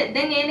ඕකේ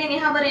දැන් ඒනෙන්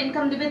එහවර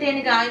ඉන්කම් දිබේ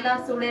තේනි ගායිලා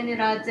සුලේනි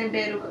රාජ්‍යෙන්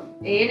බේරුක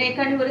ඒන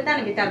එකනි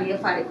හොරතන මිතාවිය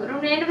ෆාරි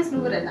කරුන ඒන විස්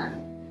නුරදාන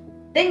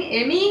දැන්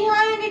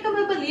එමිහායන්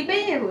එකම ඔබ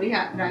ලිබේ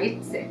හොරියා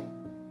රයිට්ස්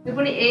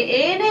ඉබුනි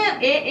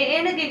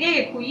ඒන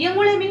ගෙගේ කුයිය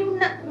මුලේ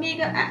මිහුන්න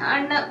මේක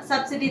අන්න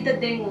සබ්සිඩි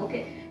තෙන්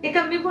ඕකේ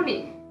එකම මිබුනි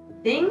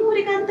then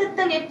we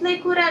can apply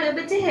kura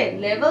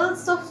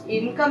levels of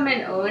income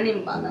and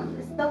earning badam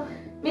so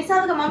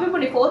misal ga mami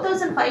puni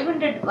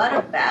 4500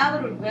 vara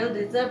baver well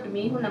deserved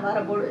me huna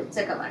vara bodu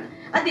echakawana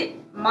adi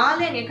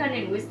malen ekane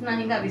visna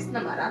hinga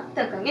visna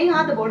marattakan en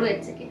hada bodu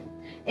echake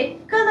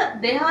ekkada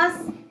dehas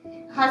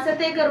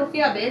hasateka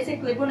rupiya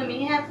basic libuna me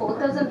have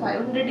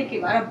 4500 ki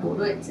vara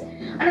bodu eche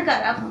anaka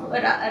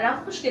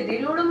rafush ke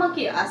diruluma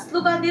ki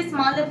aslu ga dis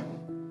male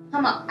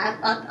hama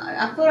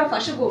afora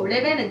fashu gole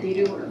vena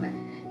diruluma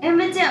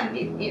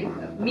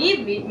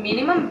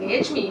minimum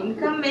wage me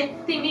income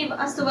metti me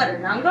astuvar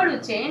rangalu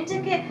change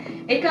ke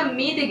ekam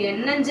me de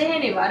gennan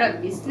jeheni wara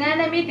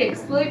bisnana me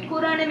exploit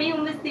kurane me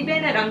ummes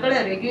tibena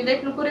rangala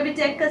regulate nu kuravi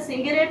check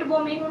singerate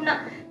bo me hunna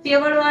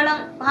fiyawalu wala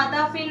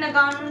hada finna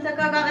gaanun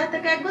taka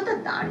gagataka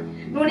ekgotta daani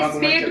nuni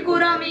speed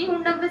kura me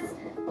hunna bes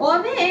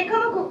ove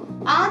ekamaku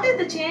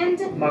aadeda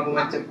change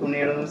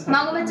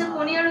magumacha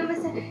kuniyalum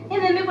bes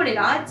emme podi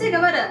rajya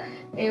gawara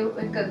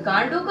ek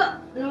gaanduka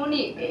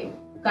nuni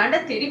ගඩ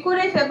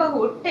තිරිකුරේ ෆෙබ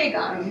හොට්ටේ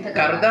ගානුන්ත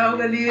කරදාව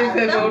ගලියේ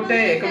ෆෙබ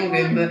හොට්ටේ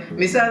එකම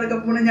මිසාදක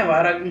පුණ්‍ය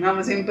වරක්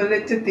නම simple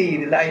වෙච්ච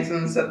තීරි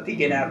licence අත්ති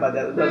කෙන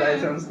බදල්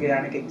licence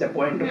ගාන කෙච්ච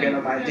point කෙන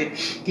මාජි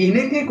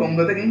කිනෙකේ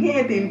කොංගතකින්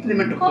හේත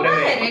implement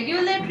කරේ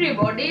රෙගියුලේටරි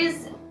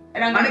බොඩීස්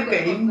අනික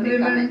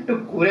ඉම්ප්ලිමන්ට්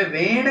කරේ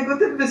වේන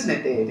කොට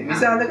බිස්නස් තේ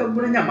මිසාදක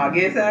පුණ්‍ය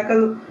මගේ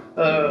සාකල්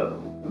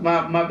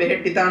මා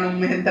බෙහෙට්ටි තානුම්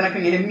මෙහෙන්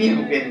තනක එහෙම්මිය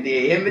මුගෙන්දී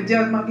එහෙම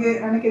විද්‍යාව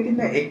මගේ අනකේ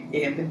තින්න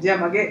එහෙම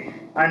විද්‍යාව මගේ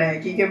අනේ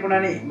කීකේ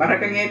පුණානේ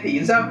මරකන් ඒති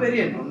ඉන්සාෆ්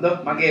වෙරියන් හොඳ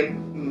මගේ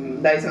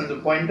ලයිසන්ස්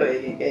පොයින්ට්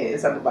ඒ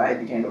සබ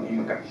බායිදි කෙනෝ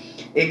මේක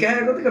ඒක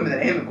හරකොට කමද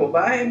එහෙම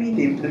කොබාය මේ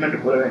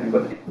ඉම්ප්ලිමන්ට් කරවෙන්නේ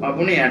කොට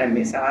මබුනේ අනේ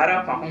මේ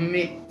සාරා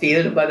පහුම්මේ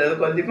ෆීල්ඩ් බදල්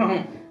කොද්දි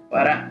පහුම්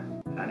වර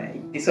අනේ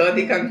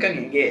ඉසෝදි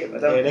කංකන්ගේ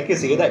බදල්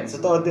ඒකේ සිගද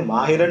ඉසතෝද්දි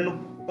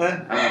මාහිරන්නු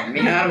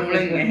මිහාර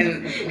මුලින්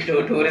එහෙන්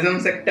ටූරිසම්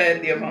සෙක්ටර්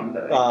දිය ෆවුන්ඩ්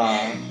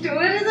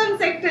tourism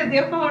sector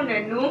dia found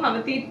no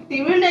hamati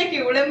timune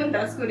ki ulem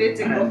das kure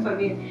check off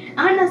me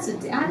ana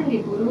suji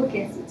ari buru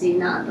ke suji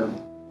na do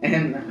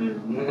එහෙම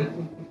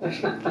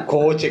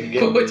coach එක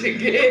ඉතින්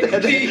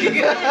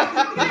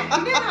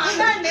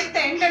ආගන්නේ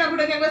තෙන්ට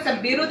නබුඩ කෙනෙක්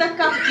සබ්බිරු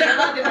දක්කා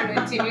කියලා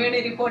දෙවන්නේ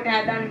චිනියනේ report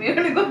හදාන්න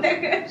මේවනේ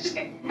ගොඩක්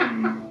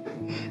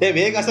ඒ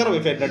මේක අසර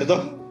වෙෆෙන්නට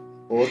දෝ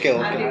ඕකේ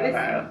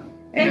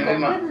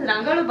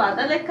ರಂಗಳು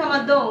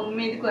ಬದಲೆಕ್ಕಮದ್ದು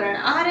ಉಮ್ಮೀದ್ ಕೊರಣ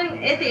ಆರೆ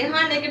ಏತಿ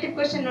ಹಾ ನೆಗೆಟಿವ್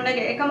ಕ್ವೆಶ್ಚನ್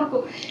ನೊಳಗೆ ಏಕಮಕು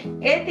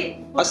ಏತಿ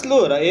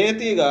ಅಸ್ಲೂರ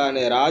ಏತಿ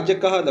ಗಾನೆ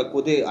ರಾಜಕಹದ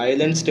ಕುದಿ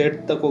ಐಲ್ಯಾಂಡ್ ಸ್ಟೇಟ್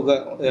ತಕುಗ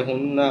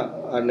ಹುನ್ನ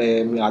ಅನೆ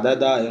ಮಿ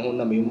ಅದದ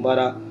ಹುನ್ನ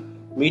ಮಿಂಬರ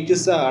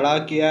ಮೀಟಿಸ ಅಳಾ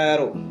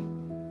ಕಿಯಾರು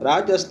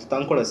ರಾಜಸ್ತ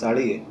ತಂಕೊಳ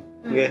ಸಾಳಿಗೆ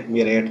ಗೆ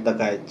ಮಿ ರೇಟ್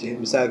ತಕಾಯ್ಚಿ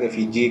ಮಿಸಾಗೆ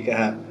ಫಿಜಿ ಕೆ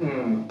ಹ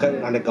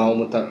ಅನೆ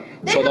ಗಾಂವಮತ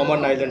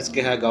ಸೊಲೋಮನ್ ಐಲ್ಯಾಂಡ್ಸ್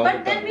ಕೆ ಹ ಗಾಂವಮತ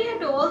but then we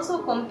have to also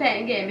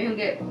compare ಗೆ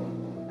ಮಿಹುಗೆ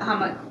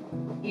ಹಮ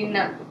ඉන්න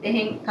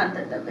එහෙන්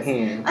කන්තතබස්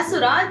අසු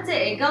රාජ්‍ය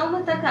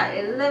එගවමතක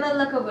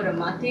එල්ලෙවල්ලක වර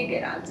මතීගේ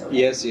රාජ්‍ය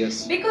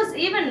yes because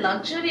even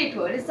luxury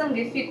tourism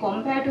if we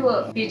compare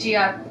to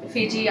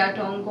Fiji or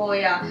Tonga or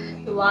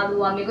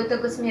Tuvalu amigota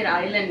kusmir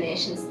island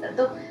nations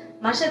to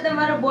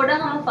mashadamara boda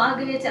hama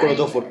paagave cha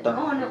kodo fotta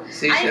oh no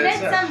I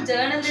met some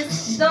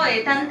journalists so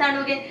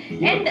etantanuge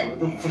and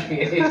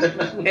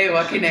ඒ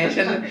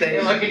වකිනේෂන්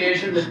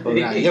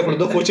ये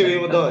कोdo कोचे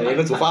वे मतो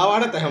ඒක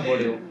සුපාවාඩ තහම්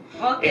බොඩියෝ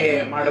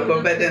okay මඩ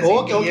කොම්පෙටන්සි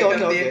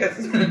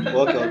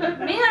okay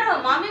මෙහර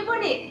මම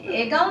පොනි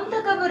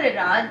එගවුන්තකවර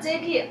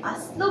රාජ්‍යයේ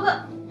අස්ලුග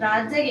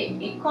රාජ්‍යයේ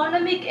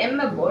economic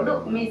එම්ම බොඩු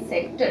මේ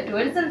sector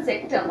ටුරිසම්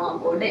sector මා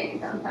බොඩේ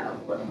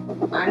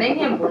තන්තන අනේ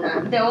හැම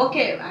බුණා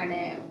ඕකේ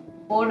අනේ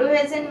බොඩු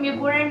එසෙන් මි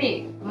බුණනි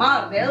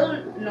මා වෙල්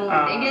නෝ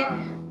එගේ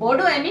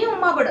බොඩු එමි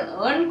උම්මා බොඩ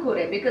earn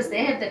කුරේ because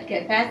they have that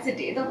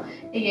capacity તો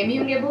ඒ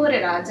එමියුගේ බෝරේ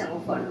රාජ්‍යම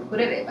උපන්න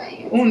කුරේ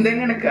වේබයි උන්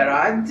දෙන්නන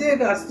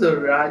රාජ්‍යයක අස්තු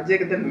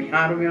රාජ්‍යයක ද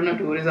මිහාරු යන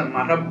ටූරිසම්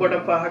මරබ්බොඩ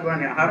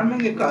පහගවන්නේ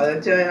ආහාරමගේ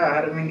කල්චර්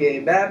ආහාරමගේ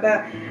බෑ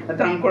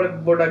තංකොළ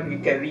බොඩක්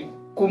කැවි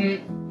කුම්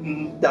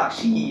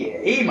දාශීය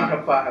ඒ මට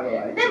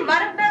පාගවයි දැන්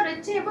මරපෑ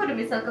රෙච්චේ පොඩි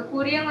මිසක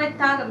කුරියන්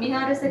වෙත්තාග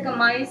මිහාරසක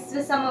මයිස්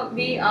සම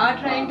we are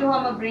trying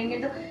to bring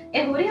it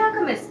e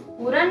huriyaka mes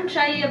puran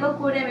try eba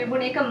kure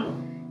mebune ekam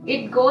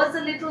it goes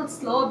a little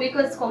slow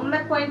because komme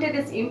point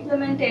is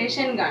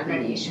implementation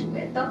ganna issue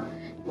etto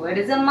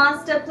tourism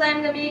master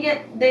plan ga mege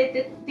de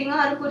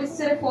tinga har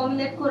kurissere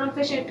formulate kurum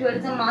fashion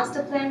tourism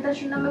master plan da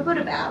shunna me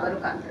pura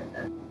bavaru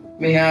kanta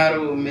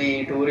මිහාරු මේ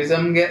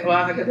tourism ගේ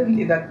වාහකදන්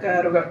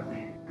දක්කාරුග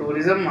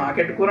tourism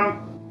market කුරම්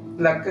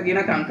ලක්කගෙන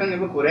කංකන්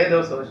එබ කුරේ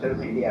දෝ social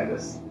media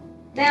ගස්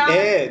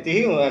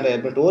තිහි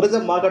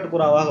tourism market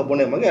කුරාවාහ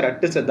බොනේ මගේ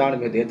රට්ටෙ සදාන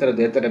මේ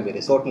දේතර මේ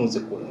resort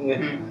music කුල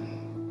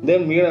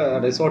දැන් මේ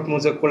රිසෝට්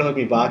මියුසික් කුල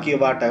මේ ಬಾಕಿ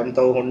වා ටයිම්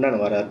තව හොන්නන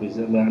වර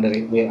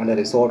මේ අnder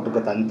රිසෝට් එක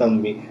තන්තම්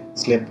මේ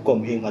ස්ලෙප්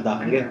කොම් හින්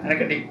හදාන්නේ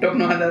අනක ටික්ටොක්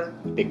නොහදා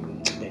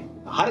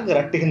හරිය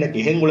රට්ටෙ හින්න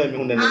ගෙහෙන් ගුල මේ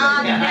හොන්නන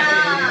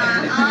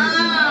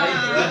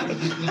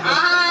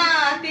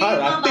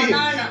රට්ටෙ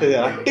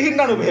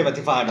හින්නනු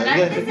බෙහෙවති පාඩ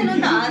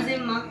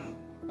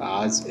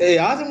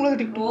ආසම් වල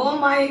ටික්ටොක් oh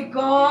my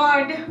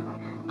god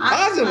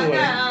ආසම් වල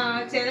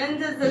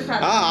challenges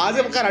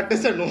ආසම්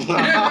කරට්ටෙසනු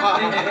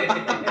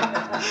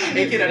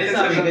ඒක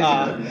රටේ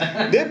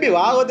දෙබ්බි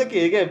වාගොතක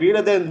ඒක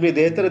බීඩ දැන් මේ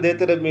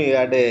දේතර මේ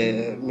අඩේ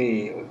මේ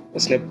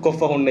ස්ලෙප්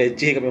කොෆ හොන්න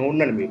එච්චි එක මේ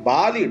හොන්නන මේ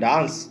බාලි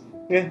ඩාන්ස්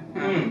මේ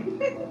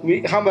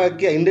हम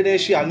क्या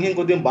इंडोनेशिया अंगिन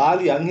को दिन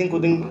बाली अंगिन को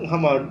दिन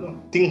हम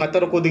तीन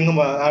हतर को दिन हम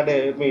आडे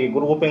में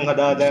ग्रुप में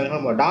हदा दे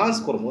हम डांस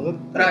करो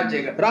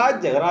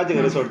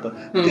राज्य रिसोर्ट तो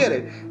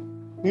तेरे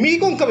मी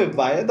कौन कभी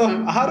पाए तो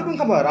हर कौन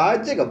हम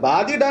राज्य का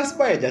बादी डांस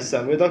पाए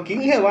जैसा मैं तो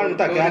किंग है वन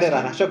तक क्या दे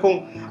रहा शकों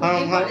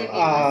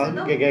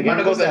हम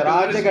के को से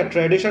राज्य का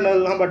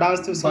ट्रेडिशनल हम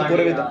डांस तो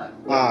पूरे में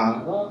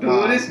हां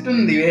टूरिस्ट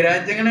दिवे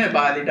राज्य का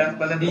बादी डांस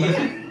पलदी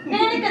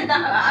ನೇನಕ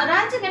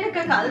ರಾಜ್ಯ ಗಣಕ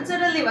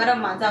ಕಲ್ಚರಲ್ ಇವರ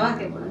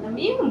ಮಜಾವಾಕೆ ಬುಡನ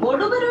ಮೀ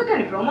ಬೋಡು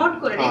ಬರುವಕನಿ ಪ್ರಮೋಟ್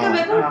ಕೊರನೆ ಏಕ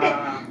ಬೆಕುಟ್ಟೆ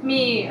ಮೀ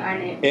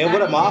ಅಣೆ ಏ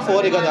ಬರ ಮಾ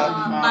ಫೋರಿ ಗದ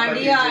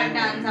ಮಡಿಯಾ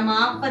ಡಾನ್ಸ್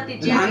ಮಾಪತಿ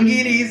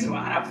ಲಾಂಗೀರಿ ಇಸ್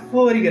ವಾರ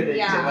ಫೋರಿ ಗದ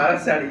ವಾರ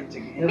ಸಾಡಿ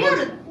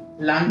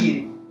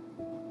ಲಾಂಗೀರಿ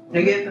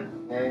ನೆಗೆತ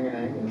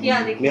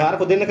කියාද මිහාර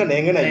කො දෙන්නක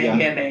නෙංගෙන අයියා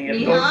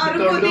මිහාර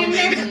කො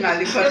දෙන්නේ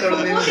අලිපතොල්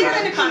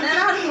දෙන්නේ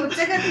කනරාර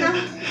මුච්චගත්තා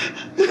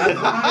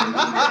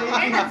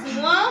එන්න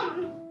සුවා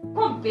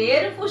को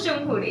बेर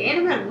फुशम कुड़ी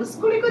एन मैं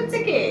मुस्कुड़ी कुछ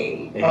के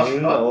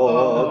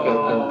ओके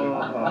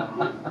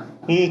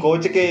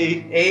कोच के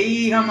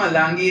एई हम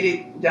लांगीरी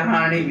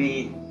जहानी भी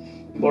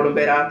बोड़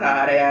बेरा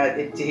तारया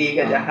इच्छी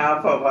का जहाँ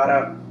फवारा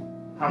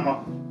हम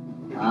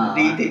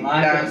रीति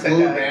डांस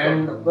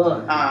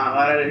हाँ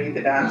वारा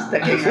रीति डांस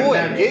तक फू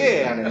के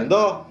अने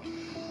दो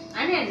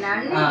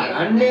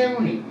अने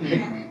मुनी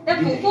the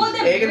before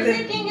the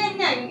music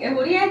and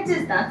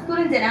huriyachis das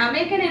kurin jana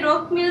amekane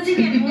rock music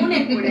and moon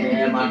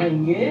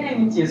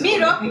kude me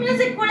rock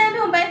music kude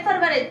me umbai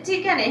farwar echi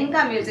kane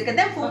enka music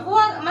then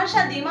fufu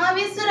masha dima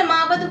visura ma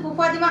badu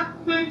fufu dima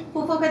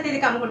fufu ka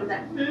tiri kam kuda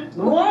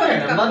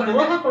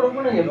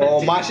oh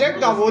mashek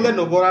ka bole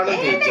no borana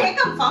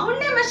ek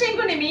found machine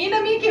kone me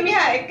na me ki me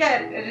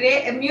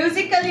ek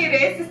musically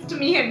racist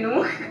me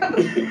nu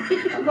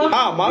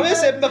ha mave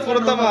sebna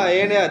furtama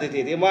ene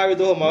aditi ma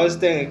vido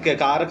mavsten ek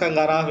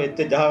karakan gara වෙච්ච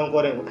ජහම්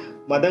කරේ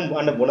මදන්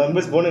අන්න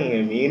බොනම්බස් බොනෙන්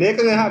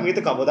මීනේක ගහ මීත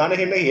කබදාන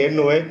හෙන්න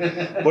හෙන්න ඔය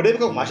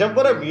බොඩේක මෂප්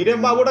කර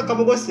මීරෙන් බාගොඩ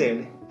කම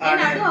ගොස්සේනේ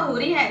නඩුව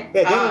හුරි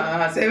හැයි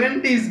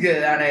 70s ගේ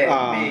අනේ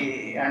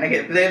මේ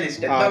අනගේ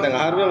ප්ලේලිස්ට් එක දැන්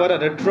ආර්මේ වර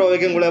රෙට්‍රෝ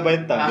එකෙන් ගුලා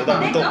බයිත්තා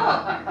ඒක තෝ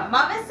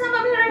මමස්සම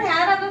මිරණ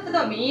හැරගත්තද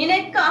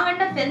මීනෙක්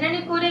අහන්න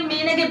පෙන්නනි කුරේ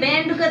මීනගේ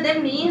බෑන්ඩ් එක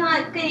දැන් මීහා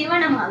එක්ක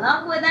ඊවන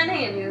මලාකුව දාන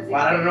ඒ මියුසික්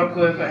වර රොක්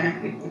එක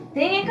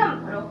දැන් එක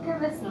රොක්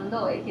එකස්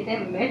නෝ ඒක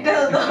දැන්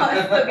මෙටල්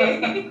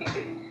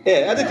දවස්ගේ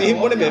ada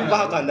tihimone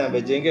mebba kanda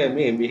bejenge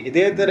me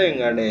hideteren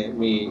ane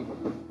me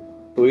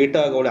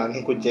Twitter gole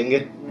angin kujenge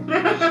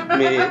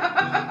me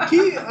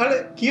ki ane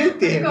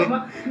kiyutte henne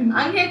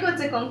angin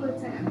kujje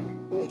konkujje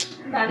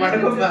මට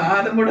කො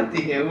ගහද මොඩ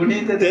තියේ උනේ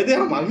තේද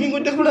මම angin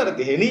kujje මොඩ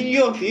රති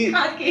හෙනියෝ ti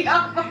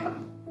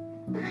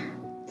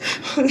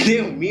de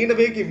meena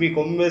beki me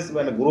comments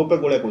mana group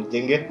gole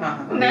kujenge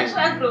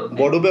national group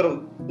bodu beru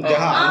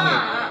jaha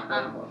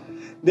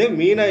de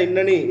meena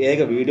innani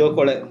ega video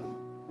kole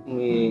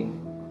me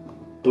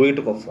tweet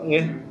kof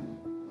nge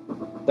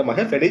ta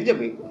mahe fedijja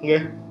me nge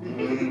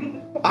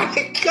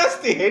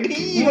අනිකස්ති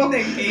හෙඩීම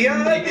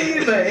කියාද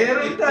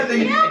ඒරුන්ට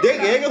දෙක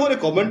ඒක හොරේ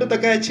comment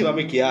තක ඇච්චි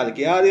මම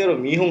කියාද යර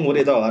මීහුන්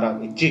හොරේ තව අර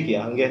ඉච්චි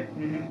කියාංගේ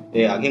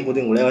ඒ අගෙන්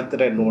කුදින්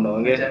උලවත්තර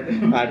නෝනෝගේ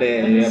අඩේ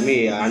යමි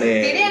අනේ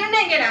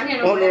තිරියන්නේ ගේ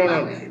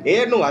අනේ ඒ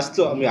නෝ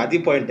අස්තු මි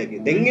අදි පොයින්ට්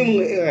එකේ දෙන්ගි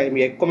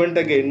මි එක්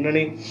කමෙන්ට් එකේ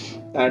ඉන්නනේ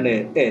අනේ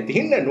ඒ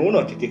තිහින්න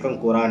නෝනෝ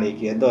ටිකන් කුරානේ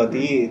කියදෝ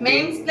ති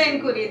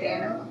මේන්ස්ප්ලේන් කුරී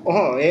දෙන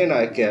ඔහො ඒ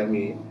නා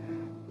කියමි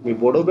मी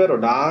बोडो बेरो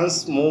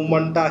डांस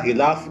मूवमेंट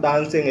हिलाफ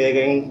डांसिंग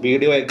एगें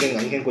वीडियो एगें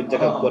अंगें कुछ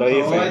जगह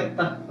पुराई फे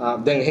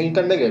दें हिंग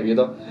करने के भी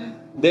तो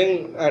दें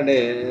अने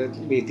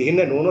मी तीन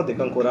नूनो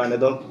दिखन कोराने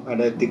दो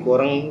अने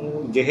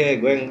तिकोरंग जेहे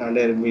गोएं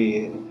अने मी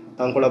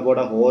तंकोला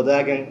बोडा हो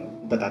जाएं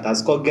दता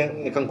तास्को गें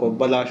एकं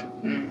कोबलाश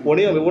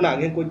ओनी मी उन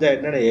अंगें कुछ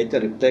जाए ने ये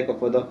रिप्लाई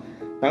को दो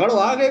nangalu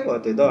waage ko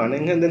te do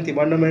anen den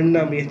tibanna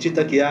menna mi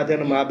chita kiya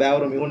dena ma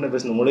baawru mi hunne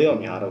bes numuliyo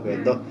mi haro ke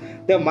do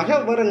de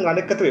masha waran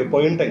anekatu e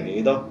point en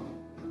e do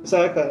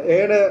saka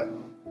ene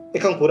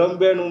ekan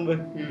kurambe numbe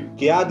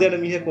kiya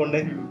dena mi he konne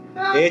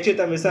e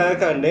chita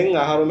misaka nen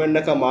aharu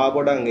menna ka ma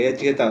bodan e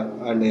chita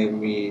ane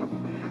mi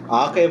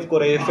archive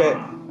kore efe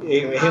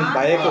එහෙම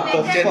බයක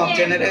කොෆ්ෆා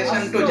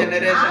generation to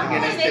generation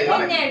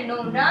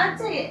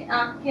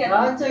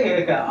රාජ්‍යයේ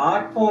එක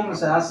art form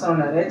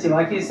සාසන රෙචි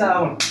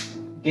වකිසාවුන්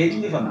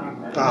ගෙල්ලි ෆම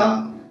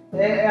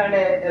ඒ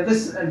අනේ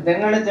එබස්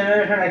දෙංගල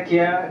generation එක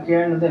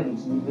කියන්නද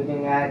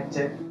මේකෙන්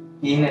ආච්ච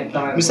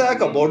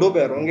misaka bodo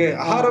beronge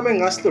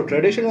aharumen aslu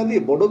traditionally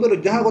bodo beru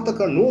jaha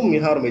gotaka nu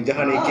miharu me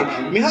jahane ke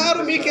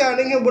miharu mi ke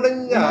anenge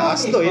bodanya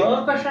aslo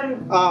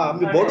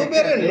mi bodo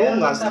bere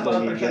nu aslo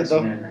mi ke to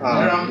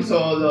ram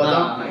solo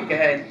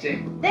ke hecche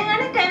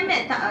den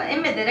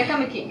emme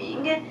derekam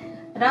kiminge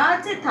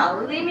rajya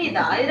tawlimi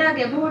daira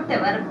ge botte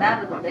war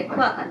babu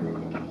dekwa kanne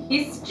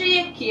history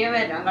kiyewe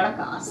rangala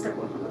cast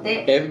kodude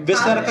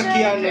evesaraka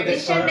kiyanne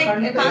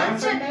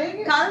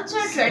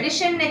culture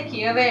tradition ne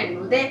kiyewe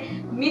nude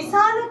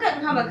මිසාලක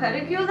හම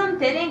කරකියුදම්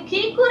තෙරෙන්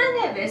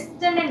කීකුරනේ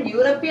western and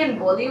European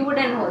Bollywood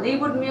and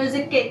Hollywood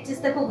music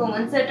එච්චස්තකු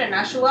ගොන්සර්ට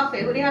නශුවා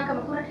ෆෙවරියා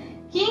කමකුර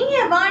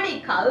කිංගේ වාණි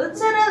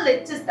කල්චරල්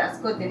එච්චස්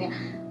දස්කොදිනිය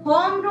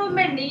හෝම් රූම්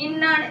මෙ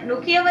නීන්නාන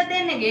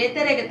නුකියවදෙන්නේ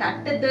ගේතරේක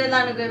තට්ටෙ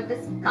දෙලාන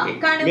ගොබස්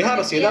කක්කානේ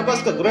මිහාර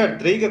සිලබස් ක ග්‍රේඩ්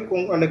 3 ක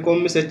කොම් අනේ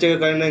කොම්මිස් එච්ච එක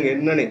ගන්නන්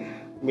එන්නනේ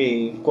මේ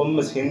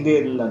කොම්මිස් හින්දි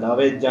එල්ල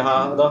දවේ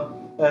ජහාද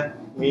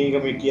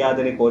මේක මේ කියා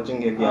දෙනේ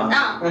කෝචින්గ్ එක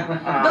කියා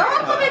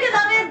දෝකමෙක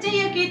දවේ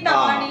ජිය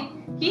කීතාවණි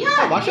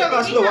Masha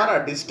aslo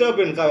wara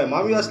disturbing kawe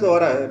mami aslo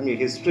wara mi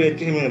history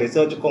echi mi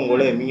research kon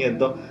gole mi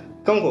eddo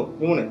kamko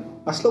mune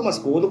aslo mas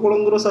school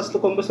kolongro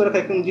aslo kombesora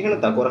kaikun jihena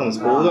ta koram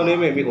school ne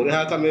me mi kore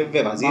ha ka me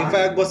ve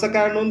wazifa gossa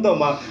kanun do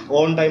ma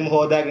on time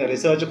hodagen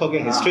research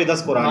kogen history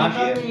das qur'an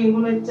ki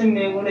ingune echen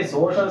me gune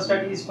social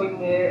studies ko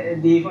me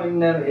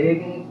definer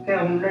egen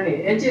ke hundane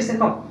echi se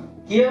ko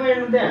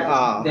කියවෙන්න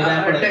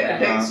දැන්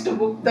text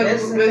book තක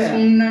bus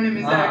උන්නනේ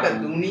මිසක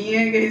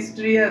දුනියේගේ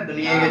හිස්ටරිය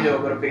දුනියේගේ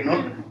geography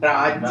note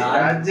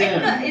රාජ්‍ය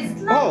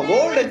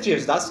world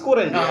HS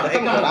දස්කුරෙන්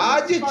ඒක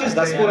රාජ්‍ය HS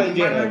දස්කුරෙන්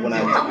කියන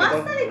ගුණයි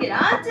මස්සලගේ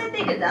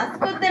රාජ්‍යයේක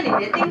දස්කොද්දනි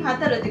දෙතින්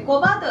හතරති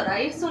කොබාතෝ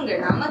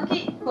රයිසුන්ගේ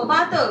නමකි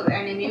කොබාතෝ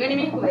අනේ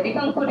මෙවැනි මිහු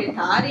වෙරිකම් කුරි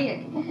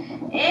තාරිහකි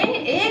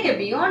ඒගේ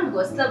බියොන්ඩ්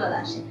ගොස්ලා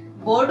බලාෂේ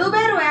बोडू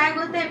बेर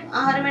वागोते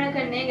आहार मेन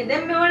करने के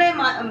देम मेवले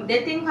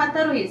देतिन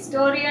हतरु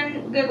हिस्टोरियन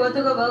गे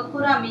गोतुगा वर्क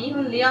पुरा मी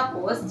हुन लिया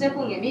पोस्ट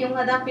जकुंगे मी हुन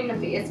हदा पिन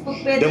फेसबुक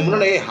पे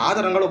देमुने ए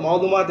हादरंगलो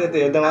मावदुमाते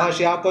ते देम आ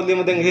शेयर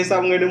कोंदिम दें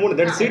हिसाब ngene mun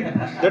that's it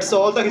that's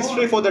all the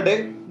history for the day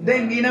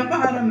den gina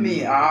paharam mi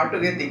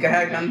aatu ge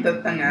tikah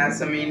kantattan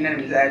asa minna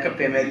misaka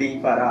family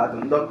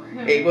paradundo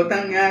e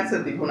gotan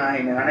asa dibuna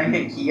hina anen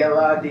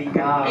kiyawa di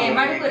e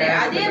madukure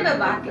adiye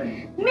baaki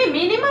me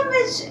minimum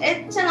wage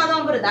etcha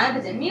nadambur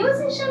daaybe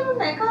musician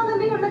un ekala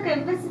mi unna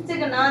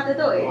kevesichega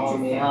naadado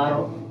me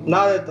haro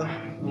naadata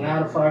me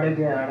haro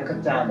faadege anaka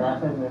chada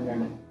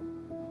fennane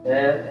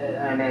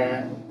ane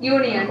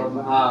union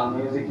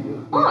music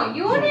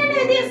union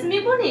edis mi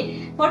buni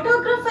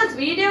photographers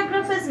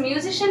videographers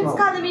musicians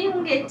kada mi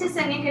hunge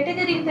hsn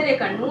category tere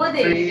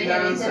kannuwade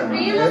freelance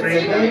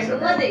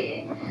nuwade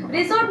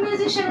resort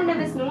musician unne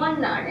bes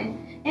nuwannane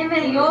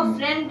and your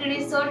friend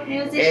resort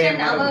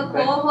musician our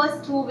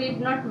co-host who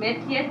we've not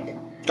met yet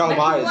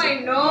Kamais.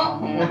 I know.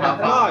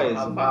 Kamais.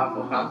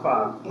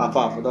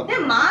 Apa do. The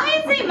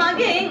mais ei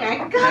magen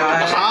akka.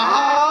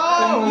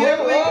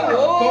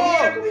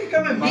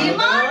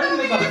 Manu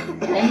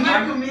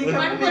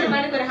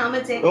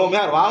hamache. Oh me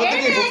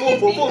wagati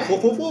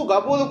fufu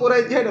gabulu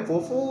kurai jene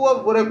fufu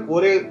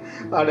pure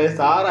ade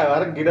sara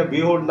war gida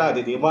bihonna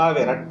di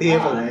dimave ratti e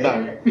unda.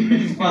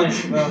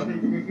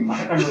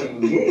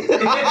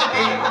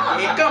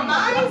 Ekam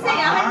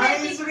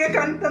maisuge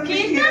kantam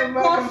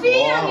coffee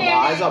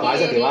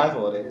Maisa device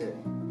for it.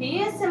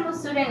 PSM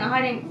ussuren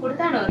aharen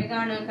kurtan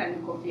oregano kan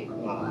coffee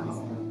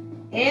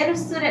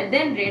erusure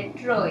then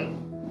retroi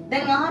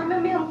then aharme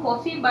me hum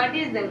coffee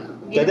buddies then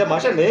jada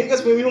masha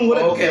lengas me hum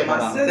gore okay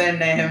massa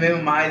then ehme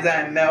maisa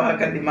annawa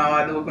ka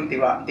dimawadu kun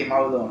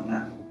timawdonna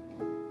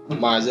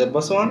maisa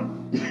baswan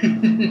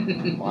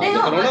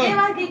देखो ये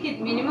बात की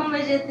minimum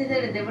वजह से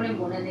देवने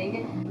बोला देंगे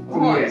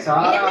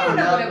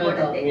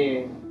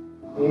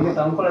මේක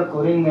තම්කොල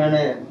කොරින් යන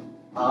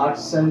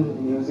ආර්ට්ස් and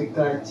music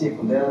කාච්චි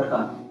පුදේවරක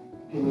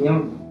නියම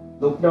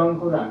look down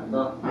කරා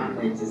නෝ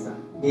එච්චස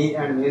මේ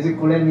and music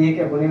කුලේ මේක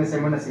මොනින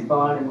සෙමන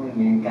සිපාවනේ මොන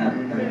මේ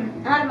කාරණා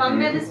ආ මම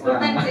මේ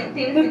ස්පොටන්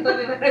තින් සිප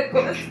විවර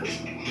කොස්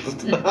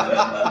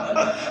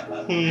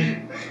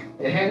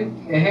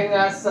එහෙන්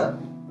ආස්ස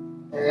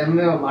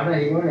එම්මේ මට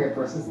හිවනේ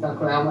process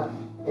තක්කොලාම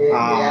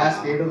ඒ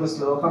ස්පීඩ් එක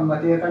ස්ලෝ කම්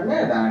මතිය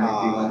කන්නේ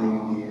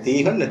දාන්නේ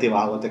තීකන් නැති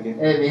වාගතක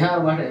ඒ විහාර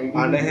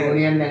මට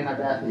යුනියන් එකෙන්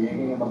හදා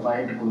තියෙන්නේ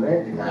බපයිට කුරේ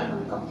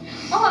දානවා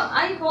Oh,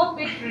 I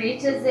hope it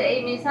reaches a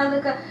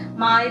misalaka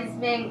mais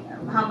men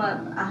hama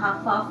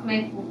half of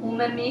men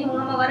human me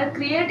hama wara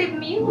creative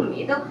me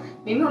me to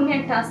mimhum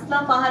hen tasla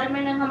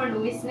paharmen hama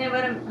luisne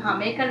wara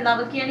hame kan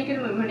lava kiyani kinu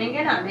mimhunen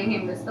gen anen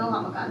embesto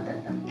hama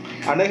kantatta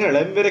අනෙක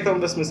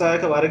ලැම්බෙරකම් bus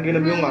මිසායක වරගෙන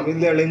මියුම්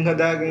අමිල්ල ලෙන්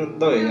හදාගෙන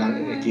දෝ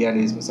ඒ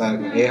කියන්නේ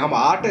මිසායක ඒ හැම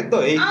ආට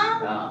එද්දෝ ඒ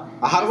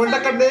ආහාර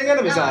වලට කඩේ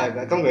ගන්න මිසායක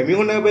කම්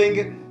මියුම් නේ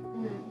බෙන්ගේ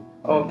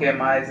Okay,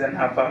 mais and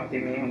half of the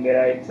me hunge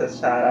rights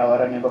sara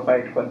wara me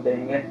fight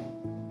kodenge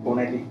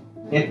puneli.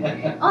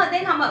 Oh,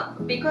 then hama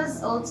because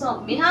also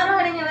miharo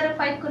hadeng ever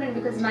fight couldn't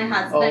because my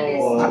husband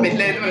is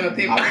amille edu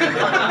noti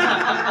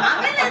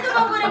amille edu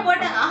babure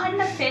pota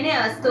ahanna fene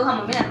astu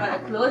hama me harwala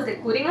close de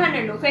kuring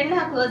hanna no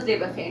fenna close de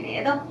ba fene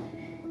edo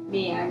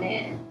me ane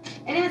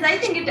anyways I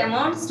think it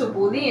amounts to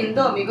bullying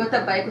though me got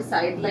a bike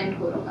sideline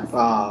kurumas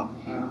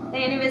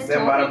anyways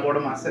then wara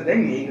bodu massa then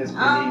he is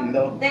bullying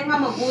though then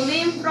hama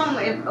bullying from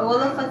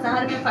all of us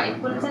har me fight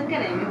kunsen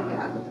kane me hunge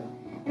hakutu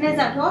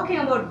anyways I'm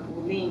talking about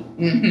bullying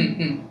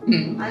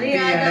adi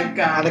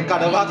අර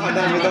කඩවා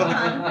කඩන විතර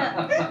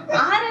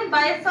aharen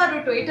by for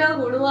Twitter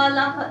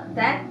huduwala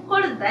that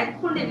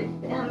kunde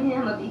hame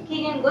hama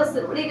wikigen gos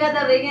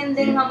uligada wegen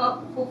den hama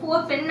fufuwa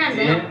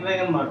fennande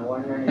එහෙම මට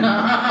වන්නේ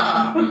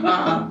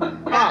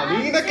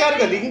මීන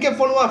කාර්ක link එක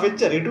ෆොලෝවා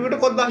ෆෙච්ච රිට්වීට්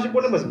කොද්දාශ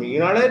පොන්න bus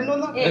මීනාල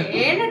එන්නොද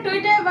ඒන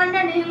Twitter වන්න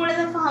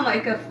නිහිමුලද fahama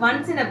එක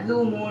once in a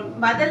blue moon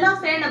badala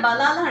fena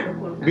balala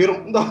hadukunna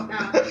බිරුම්ද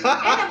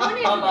ena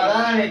moni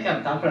බලාලා එක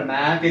තමයි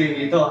මෑතිරි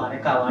විතෝ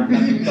අනික වන්න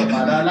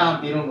බලාලා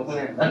බිරු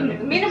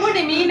මොකද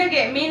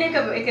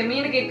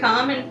මීනගේ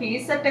comment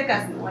piece එකක්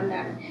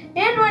නෝන්නන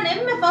එන්වන්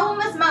එම්මෙ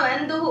ෆහුමස් ම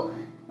වන්දු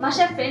මෂ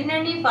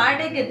ෆෙන්නනි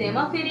පාඩේගේ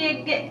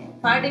දෙමපිරියෙක්ගේ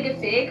පාඩේගේ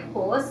fake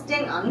post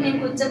එකෙන් අංගෙන්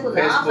කුච්ච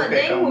කුලා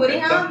දෙන්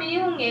හොරිහා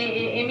මීහුන්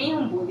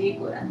එමීහුන් බුලී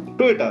කරා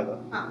Twitter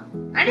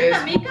අනික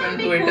මිකම්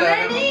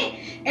බිකුරණි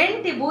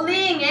anti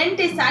bullying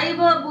anti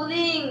cyber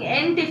bullying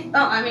anti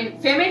I mean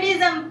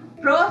feminism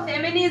pro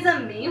feminism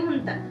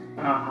මීහුන්ට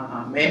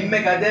මෙම්ම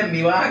කද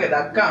මිවාගේ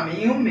දක්කා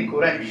මීහුම්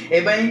මිකුරන්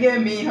එබයිගේ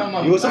මීහම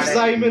Yusuf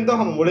සයිමෙන් තෝ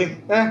හම මුලින්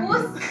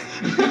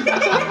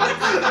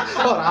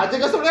ඔව්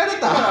රාජක සුණේ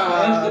නැතා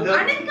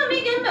අනික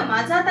මේකෙන්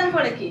මජාතන්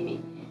කොල කිමි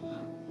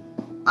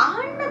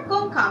අහන්න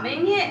කොම්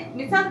කමෙන්ගේ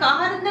නිසා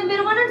කාහරෙන්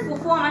දෙමිරවන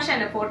ෆුෆුව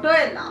මෂන ෆොටෝ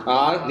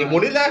එලා නේ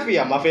මුඩිලා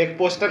ෆියා මා ෆේක්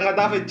පෝස්ට් එකක්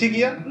හදා වෙච්චි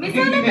ගියා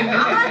මිසලක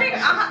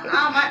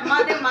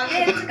අහරෙන්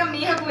මගේ එච්චක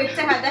මීහකු වෙච්ච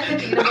හදක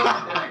තියෙනවා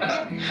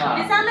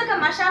මිසලක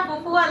මෂා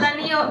ෆුෆුව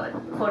ලනියෝ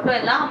ෆොටෝ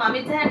එලා මම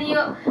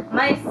ඉතහනියෝ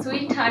my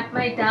sweetheart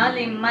my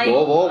darling my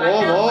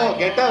oh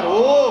get a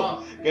room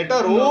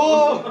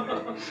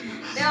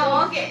yeah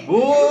okay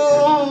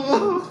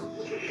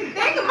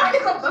දෙක මට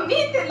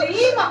කොපමීත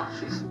ලීම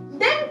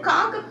දැන්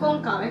කාක කොන්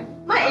කම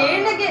ම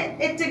ඒනගේ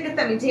එච්චක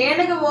තමයි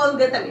ජේනගේ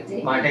වෝල්ග තමයි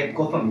මට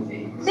එක්කෝපම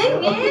ඉතින් දැන්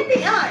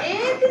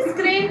ඒති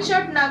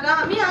ස්ක්‍රීන්ෂොට් නගා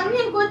මි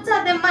අංගෙන් කොච්චා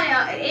දැන් මම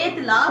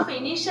ඒති ලාෆ්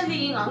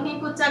ඉනිෂියලි අංගෙන්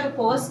කොච්චාගේ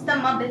පෝස්ට්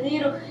තම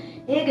බෙලීරු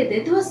ඒගේ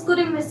දෙතුස්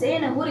කුරින්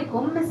මෙසේන හුරි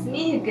කොම්මස්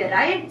මීගේ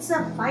රයිට්ස්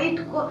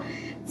ෆයිට් කො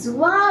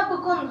Zuwab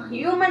kon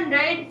human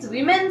rights,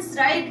 women's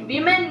right,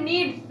 women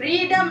need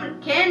freedom,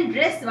 can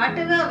dress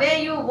whatever way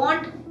you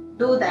want,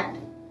 do that.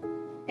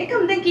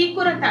 එකම දැන් කී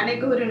කරන් තනේ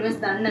ගහුරුනස්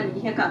දන්න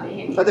මිහ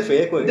කබෙහෙනි. අද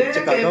ෆේක් වෙච්ච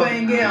එකක් නෝ.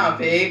 ඒබයිගේ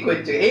ෆේක්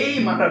වෙච්ච. ඒයි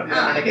මට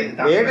අනකෙත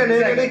තමයි. ඒක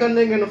නේ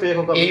කන්නේ ගන්න ෆේක්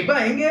එක.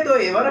 ඒබයිගේ තෝ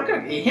ඒවරක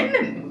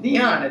එහෙන්න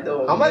දියාන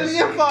තෝ.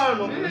 අමලිය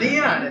ෆානු.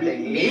 දියාන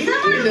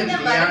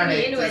දියාන.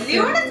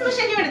 ලියුනස්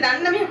මෂන් වල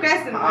දන්න මිහ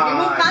ක්‍රෑස්.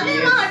 මු කලේ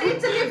මා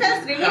අඩිච්චලි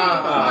ෆස්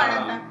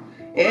රිංගින්.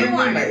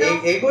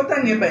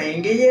 ඒගොතන්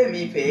එබයිගේ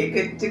මේ ෆේක්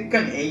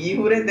එච්චකන් එයි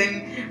හුරේ දැන්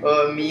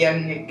මියන්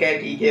එක්ක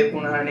කීකේ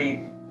පුණානේ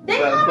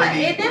දැන්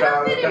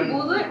එතන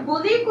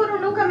බුලි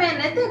කුරුණු කම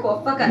නැතේ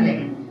කොප්ප කලේ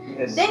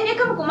දැන්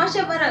එකම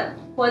කොමර්ෂියල්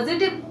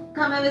පොසිටිව්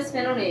කමවස්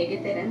වෙනුනේ ඒකේ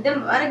තෙරෙන්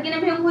දැන්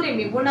අරගෙන මෙහෙම හුරි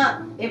මිබුණා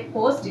ඒ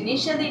පෝස්ට්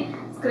ඉනිෂියලි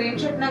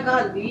ස්ක්‍රීන්ෂොට් නගා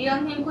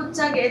ලියන් හින්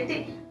කුච්චාගේ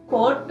ඇති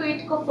कोट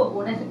ट्वीट को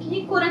फोबोने की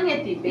कुरंग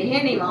एती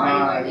बेहेनी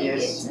वाणी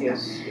yes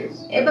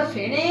एबा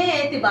फेने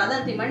एती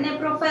बालंती मन्ने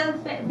प्रोफाइल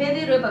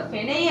बेदिरो एबा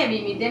फेने ये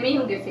मी दे मी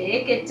हुंगे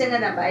फेक एच्चंग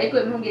ना बाइक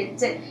एम हुंगे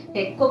एच्चे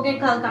एक्कोगे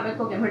काल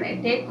कमेकोगे मने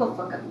टेक को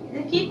फक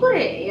की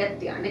कुरे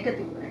एती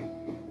अनेकती कुरे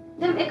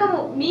देम एकम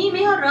मी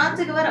मे हो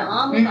राज्य वर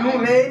आम मी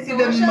वेसी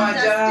दम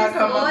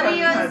मजा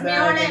वॉरियर्स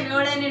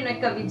मेओले ने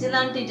एक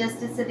विजिलेंट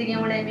जस्टिस दिगे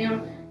मोले मे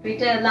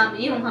ट्विटर ला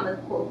मी हुं हम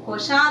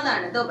कोशाला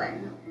न दो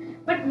बन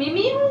but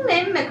mimi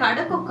nemme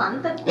kadako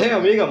kanta hey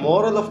amiga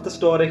moral of the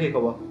story ke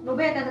koba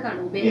nube kanta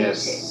kanu be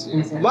yes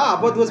ma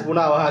abad was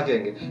puna wa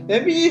hagenge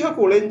emi ha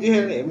kolenji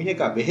he emi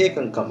ka behe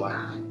kan kama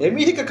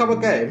emi ka kaba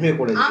ka emi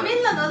kolenji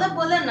amilla dola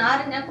bola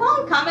narnya kon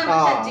kame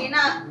masha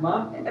jina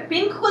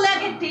pink kula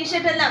ke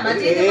t-shirt la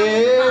majid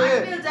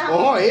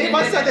oh e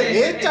massa de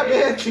echa be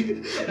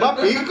ma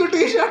pink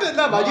t-shirt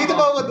la majid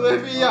bawa du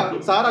fiya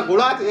sara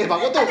gulat e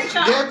bagoto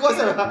ge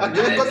kose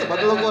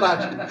badalo ko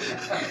raj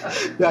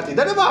ya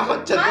tidane ma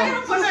faccha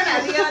පොඩ්ඩක්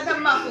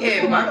අදියාදම්ම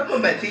මට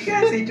කොබැතික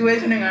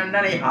situation එක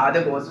ගන්නනේ ආද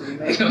බෝස් වීම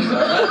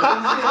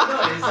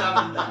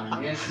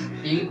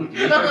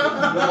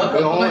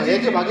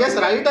ඒක මගේ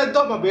right එකක්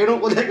තෝ මම බේනෝ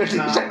කොදේක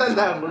T-shirt එකක්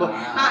දාන්න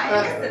බුණා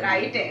ඒක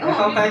රයිට් එක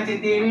කවුරුයි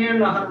තීනියන්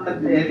නහරුත්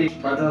ඒටි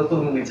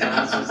පතවතුන්ගේ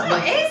chance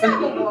ඒ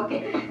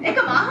සමෝකේ ඒක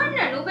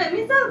මහන්න නුඹ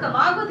මිසල්ක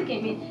වාගොත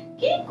කෙමි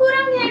කී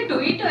කුරන් ඒ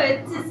ට්වීට්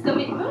එච්චස්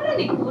කමි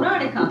මොනනි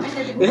කුරානේ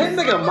කමෙන්ට්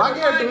එහෙනම්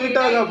මගේ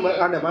ට්විටර්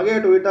එක අනේ මගේ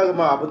ට්විටර් එක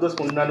මම අබදොස්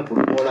පුන්නන්න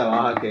පුරුමෝල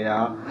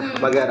වාහකයා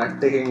මගේ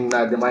රට්ටකින්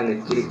නාද මම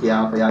එච්චි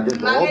කියා පයාද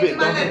ඕබේ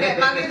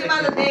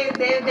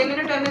මගේ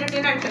දෙමිනිට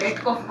නන්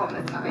ට්‍රෙක් කොෆ්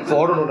කොමන්ට්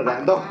ෆෝටෝ නෝන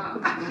ගන්දෝ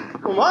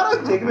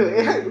මාරා චෙක්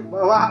මේ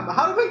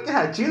හල්වෙක්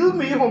කහ චිල්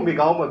මී හොම්බි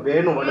ගාවම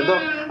බේනු වනදෝ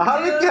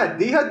හල්වෙක් කහ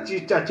දීහ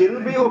චිච්චා චිල්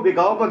මී හොම්බි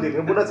ගාවම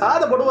දින බුණ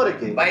සාද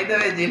බොඩවරකේ by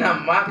the way ජිනා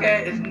මාකේ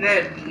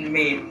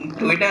මේ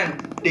Twitter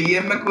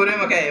DM කුරේ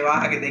මකේ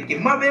වාහක දෙකේ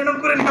මම බේනු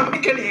කුරේ නම්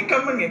කලි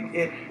එකම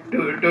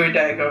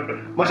Twitter account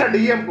මට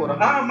DM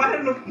කුරා මම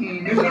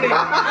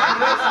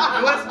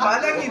was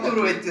බලන්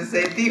ඉතුරු වෙච්ච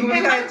සෙති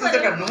හුනේ ඇත්තට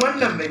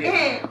කනුවන්නම්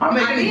මේකේ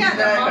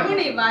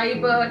මමනේ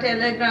Viber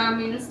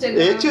Telegram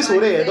Instagram ඒචි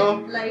සූරේ එදෝ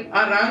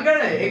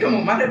රංගන ඒක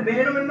මට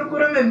බේනු වෙන්න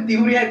කුරම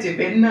තිවුරියාච්චි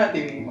පෙන්නා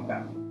තිවි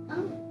මක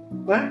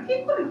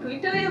කිකුරු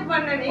Twitter එක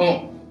වන්නනේ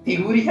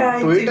තිවුරියා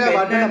Twitter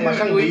වන්න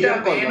මකන්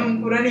DM බේනු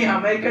කුරනේ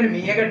අමරිකන්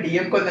මීයක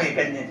DM කොල්ල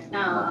එකන්නේ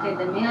ඕකේ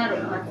ද මෙහාර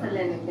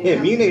මස්සලනේ ඒ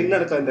මීනේ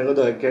ඉන්නර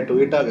කන්දගදෝ එක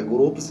Twitter ගේ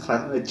groups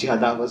එච්චි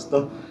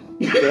හදාවස්තෝ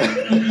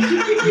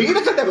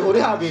මීනකට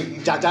හොරේ ආවේ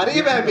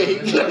ජාජාරී බෑබේ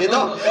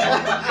එදෝ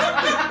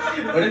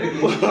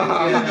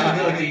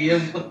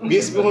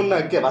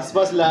බිස්බුන්නක්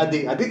වස්වස්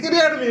ලාදී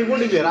අධිකරියට මේ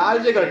ගුණේ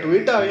රාජ්‍යක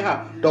Twitter එහා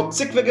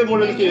ටොක්සික් වෙගේ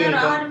මොළනේ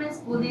කියන්නේ ආර්මස්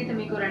පුදීත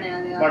මේ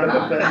කරන්නේ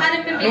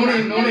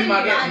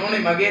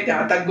නෝනේ මගේ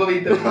තාතක්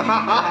ගොවිත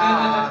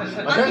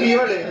මට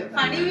නියවලේ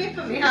funny way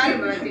for me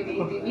harmati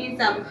me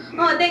some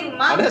oh then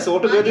අර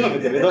සෝටු දෙන්න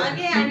මෙතන එදෝ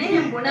මගේ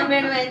අනේ මොන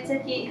වෙනව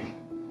එච්චකි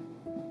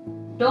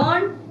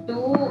don't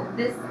do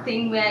this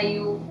thing where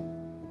you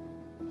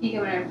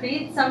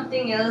treat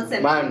something else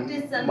and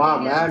practice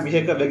something else.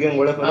 මිහක වෙගෙන්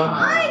ගොඩකනවා.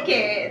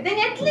 Okay, then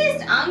at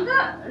least anga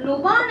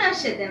nubana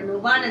shedem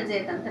nubana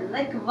jetantan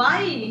like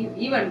why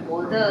even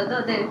bother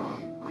the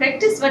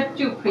practice what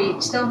you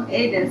preach so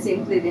then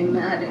simply them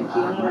aran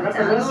kiyunu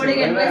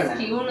alodigen was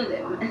kiyunu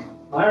them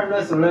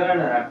මරන්න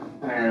සුලවන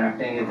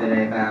රටෙන් ගෙදර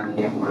එක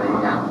මිය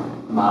පුරයියා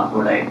මා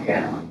පොඩක්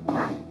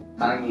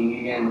කන්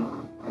ඉගෙන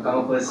එකම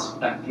first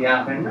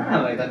ටක්කියා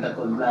පෙන්නා ඒකට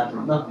කොල්ලා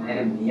තුන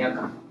නෑ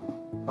මියක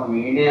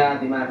media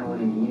demand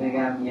only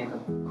media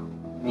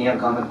miya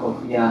kame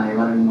kopiya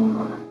evaran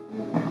nonno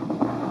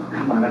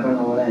manaka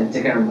nola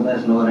echeka nola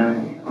snora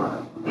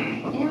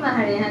එහෙම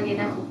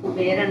හරියහගෙන කුකු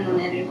බේරන්න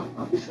නෑරේ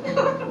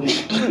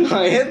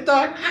එහෙන්ත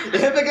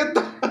එහෙපෙකෙත්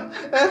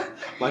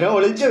මම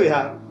ඔලිච්ච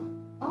විහාර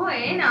ඔව්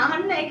ඒ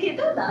නාහන්න එකේ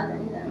තෝ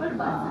දාදනි මට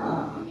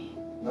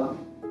බා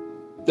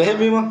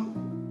එහෙමීම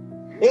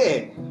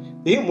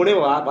ඒ මුනේ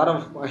බර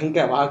හින්ක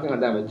වාහක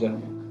නදා වෙච්ච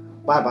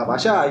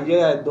भाषा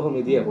आइए दो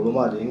में दिए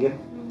गुरुमा देंगे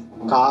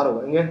कार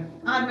होंगे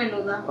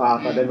आर्मेनुगा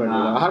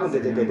पदेमेनुगा आहार में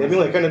दे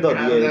मी एकने तो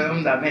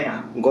दिए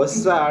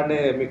गोस्सा आने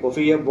मी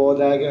कॉफी ये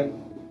बोल आगे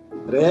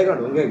रेगा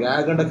होंगे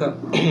गागंडक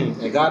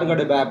 11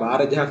 गडे बा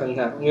 12 जहां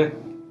संगा होंगे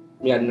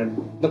मी अन्न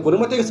तो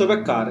कुरुमती के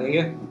सुबह कार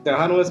होंगे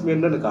तहान वस में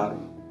अन्न कार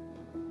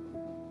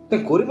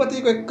तो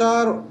कुरुमती को एक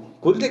कार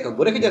कुलते का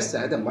बुरे के जैसा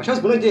है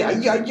मशास बुरे जे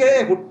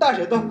आइए हुट्टा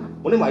है तो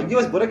उन्हें माइजी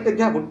बस बुरे के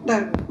जहां हुट्टा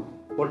है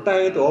ಹುಟ್ಟ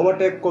ಆಯ್ತು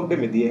ಓವರ್ಟೇಕ್ ಕೊಕ್ಕೆ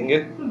ಮಿದಿಯಂಗೆ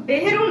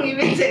ಬೇರು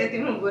ಇವೆಂಟ್ ಸೇತಿ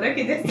ಮುಗುರ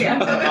ಕಿದೆಸಿ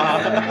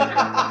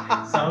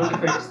ಸೌಂಡ್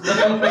ಎಫೆಕ್ಟ್ಸ್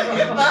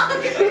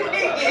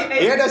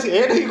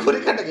ಏಡಸಿ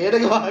ಕುರಿಕಟ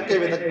ಏಡಗೆ ವಾಹಕೆ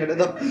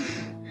ವೆದಕಡೆದ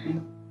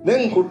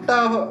ದೆನ್ ಹುಟ್ಟ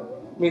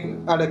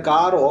ಅಡೆ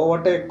ಕಾರ್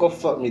ಓವರ್ಟೇಕ್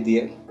ಕೊಫ್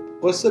ಮಿದಿಯೆ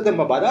ಕೊස්සದೆ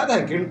ಮ ಬದಾದ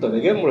ಗಿಂಟೊ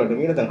ಗೆ ಮುಳಡೆ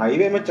ಮೀನದ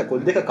ಹೈವೇ ಮೆಚ್ಚ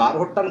ಕೊಲ್ದೆಕ ಕಾರ್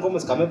ಹೊಟ್ಟನ್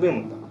ಕೊಮ್ಮಸ್ ಕಮೆಬೆ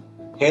ಮುತ್ತ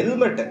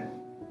ಹೆಲ್ಮೆಟ್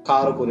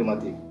ಕಾರ್ ಕುರಿ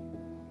ಮತಿ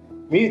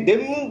मी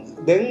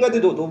දෙංගද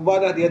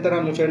දුබ්බාද දියතර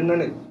මේ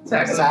ෆෙන්නනේ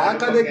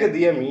සාක දෙක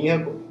දිය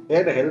මීහක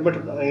ඒට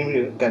හෙල්මට්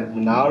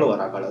නාලු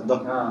වරා කලද්ද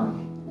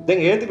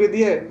දැන් ඒති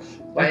බෙදියේ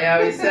පයා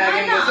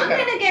විස්සාගෙන් මොසක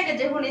අන්නේක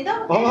ජෙහුනිද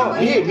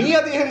මේ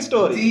අද එහෙන්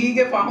ස්ටෝරි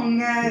සීගේ පහුන්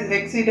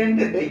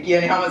ඇක්සිඩන්ට්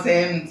කියන්නේ හැම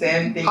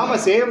සේම් තින් හැම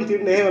සේම්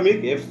තින් එහෙම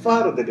මේ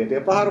FR දෙට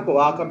FR को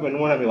वाकम में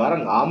नुवना में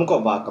वारंग आम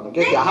को वाकम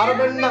के आहार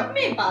बनना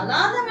මේ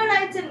බලාදඟල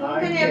අයිචන්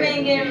නුකනේ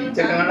මේගෙන්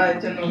චකනලා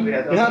ඇච්චන් නුඹිය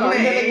यार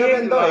अंदर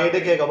में तो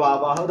एडके का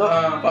बाबा हो तो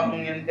පහුන්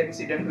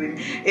ඇක්සිඩන්ට්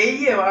වෙයි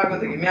එయ్యේ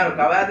වාගතක මියාර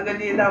කවාද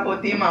කදී දා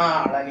පොති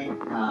මාළනි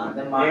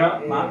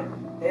දැන්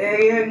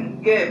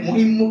ඒගේ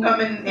මුහිම්මු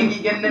කමෙන්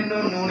එගිගෙන්නන්න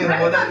නූනේ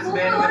හොදස්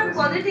බේන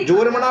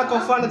ජෝරේ මනා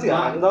කොෆාන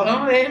තියා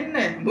එන්න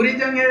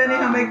බුරිජන් එදනේ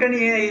හැම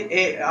එකනේ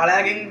ඒ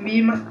අලගෙන්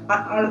වීම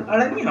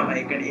අලනි හැම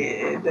එකනේ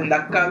දැන්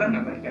දක්කාලන්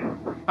හැම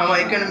එකනේ හැම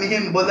එකනේ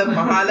මෙහෙන් බොද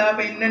මහලා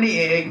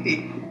පෙන්නනේ ඒක්ටි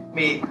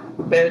මේ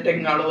බෙල්ට් එක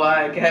නළුවා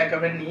එක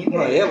හැකමෙන්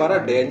නීනේ ඒ වර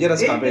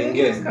ඩේන්ජරස්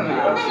කමෙන්ගේ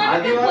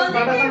ආදිවාසී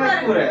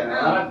බඩගම කුරේ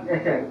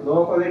ඒක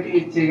ලෝ ක්වොලිටි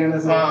ඉච්චිගෙන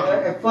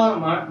FR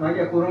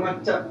මගේ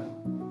කුරුමච්ච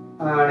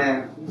ආනේ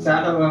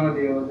සාතවම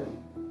දියෝද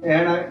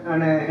එන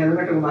අනේ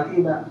හෙල්මට් එක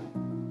මතිලා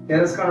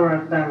ටෙරස්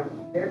කරවන්නට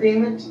ඒ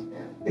තින්ච්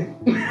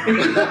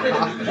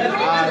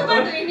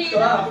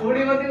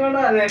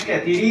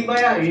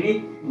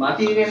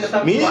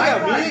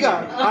මීග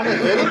අනේ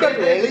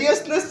helmet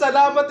එලියස්නස්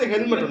සලාමත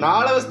helmet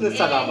නාලවස්නස්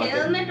සලාමත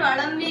helmet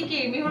අලම්වීකි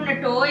මිහුන්න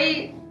toy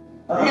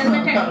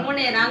helmet එක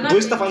මුනේ රංගන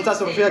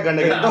 250 rupiah ගන්න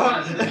එක තෝ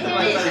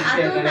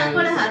අතු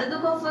නංගොල හරදු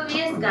කොෆ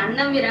වියස්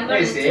ගන්නම්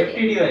විරංගන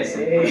සේෆ්ටි ඩිවයිස්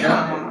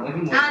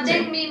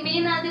දැන්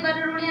මේ නාදි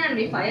වරුණිය නම්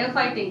මේ ෆයර්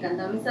ෆයිටින්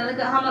කන්දම්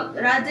මිසලක හම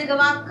රාජ්‍යක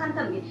වාක්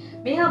කන්තම්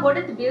මෙහා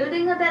බොඩත්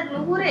බිල්ඩින් හදත්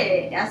නුහුරේ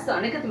ඇස්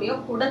අනකත මේ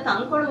කුඩ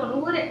තංකොළ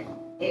නුහුරේ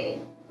ඒ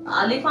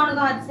අලිෆානු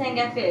ගහද්සෙන්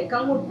ගැෆේ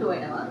එකම් හුට්ටු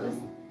වෙනවා වස්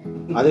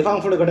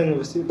අලිෆාන් ෆුඩ ගඩන්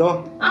විසි තෝ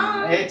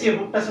ඒචි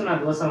හුට්ටසුනා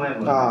දුව සමය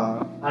බල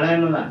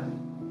අලයන්නුලා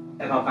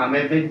ඒක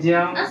කමෙ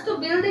බෙජ්ජා අස්තු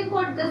බිල්ඩින්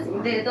කොඩ් ගස්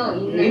ඉඳේ තෝ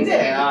ඉන්නේ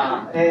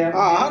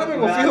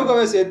ආහරමේ ඔෆිහු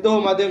ගවස් එද්දෝ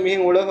මදේ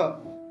මිහින් උලහ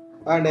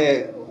අනේ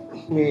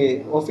මේ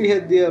ඔෆි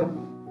හෙද්දියරු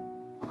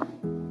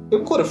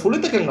එක්කොර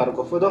ෆුලිතකෙන් අර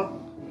කොෆදෝ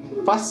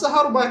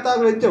පස්සහරු බයතාග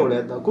වෙච්ච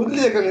උලේත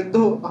කුද්ලියකන්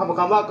එද්දෝ හම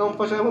කමා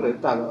කම්පෂා හොර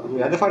එත්තාග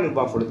මේ අද ෆානි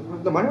බා ෆුලිත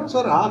මම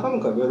සර් ආකම්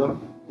කවේදෝ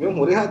මේ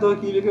මොරේ හදෝ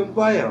කීවකෙන්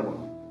පායම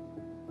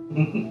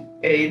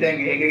ඒ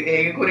දැන්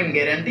ඒක කුරින්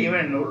ගැරන්ටි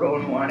වෙන්න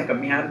ඕන වුණානක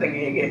මිහාර දැන්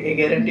ඒ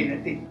ගැරන්ටි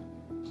නැති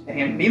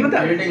එහෙනම් බීම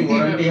තල්ලින්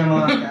වොරන්ටි හම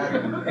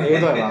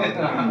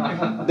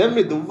දැන්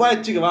මේ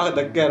දුවයිච්චික වාහ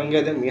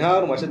දක්කරුන්ගේ දැන්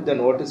මිහාරු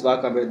මෂද්ද නෝටිස් වාහ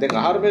කබේ දැන්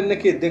ආහාර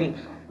වෙන්නකේ දැන්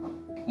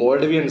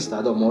Moldavians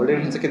tado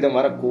Moldavians ke da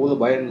mara cool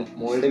bayan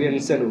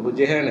Moldavians and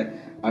hujehane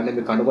ane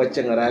me kanu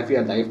bachchen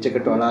arafiya life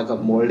jacket wala ka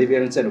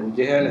Moldavians and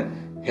hujehane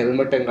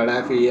helmet and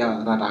arafiya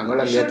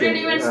rangala shouldn't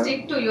even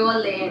stick to your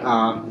lane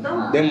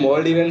them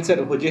Moldavians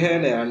and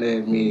hujehane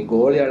ane me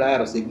goal yala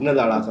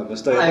signal ala ka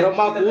besto edra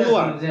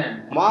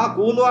ma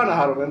coolwan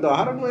haru mendo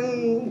haru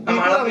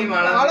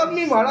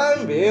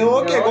malami be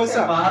okay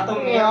gosa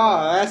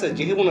yeah as a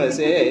jihuna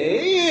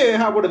say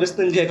ha boda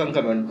western je kan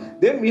kamen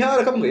dem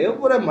mihara kam e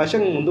pura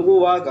mashan mundugu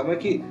wa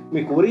gamaki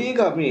me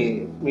kuriga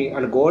me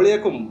an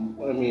goaliyakum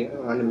me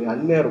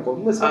anneru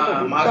komme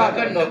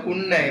maga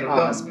nokunna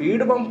iruta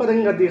speed bumper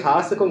engadi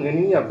hasakon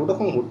eniya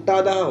kudakon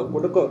huttada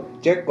kudako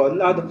check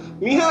kollada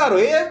miharu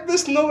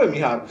ebis nove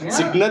miharu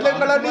signal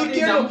engala ni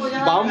kiyano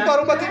bumper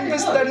matin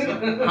bestani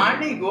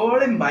ani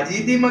goalen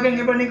majidi magen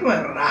ebaniku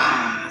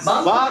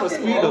baru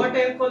speed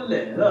overtake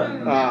kolle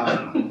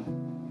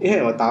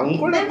එහෙම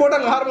තංකොල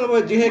පොඩක් හරම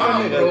ජිහෙ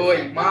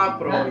කන්නේ මා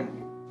ප්‍රෝයි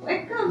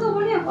එක්කම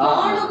තෝනේ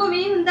phone එක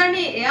මේ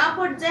හුඳන්නේ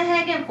airport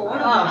ජහගෙන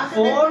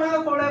phone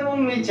කොලෙම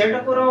මේ චෙට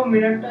කරව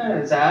minute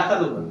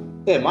සෑහලු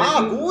ඒ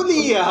මා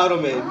කූලිය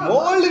හරමේ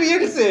මෝල්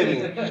වියන්සෙන්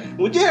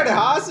මුජේට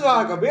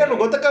හාස්වාක බේන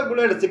ගොතක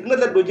ගුලේට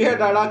සිග්නල්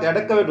දුජේට අලා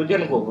ගැඩක්කවේ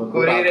දුජෙන් කෝ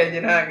කොරේ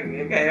රජනා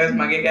ඒක ඇයස්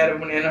මගේ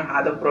කරුමුනේ යන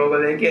හද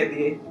ප්‍රෝගල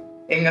එකේදී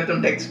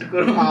එංගතුන් ටෙක්ස්ට්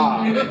කරමු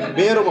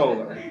බේරුමව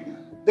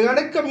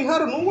දෙගඩෙක්ක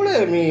මිහාර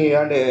නුමුලේ මේ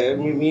අනේ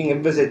මීන්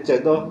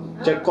එබ්බෙසෙච්චදෝ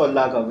චෙක්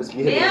කොල්ලාක බස්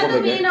මිහේ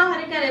කොබේ මේ නෝ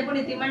හරි කරේ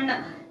පුනි තිමන්න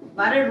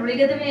වර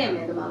රුලිගද මේ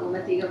මේද මම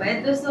මතීක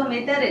බයද්දස්සෝ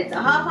මෙතරේ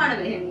සහපාන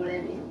වෙහෙන් මුලේ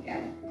මේ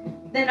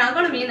දැන්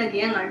රංගල මීන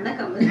කියන්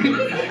අන්නකම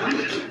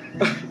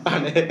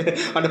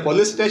අනේ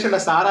පොලිස් ස්ටේෂන්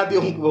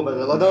සාරාදී උන්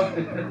කොබද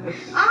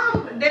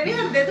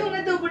දෙවියන් දෙතුන්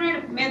එතෝ පුනේ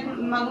මේ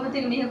මම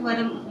මතීක මිහ වර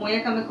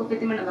මොයකම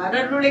කොපෙතිමන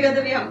වර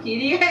රුලිගද මේ හම්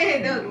කිරියේ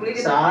ද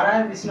රුලිගද සාරා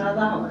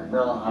විශ්නාදාම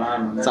දෝ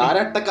අරන්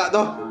සාරට්ටක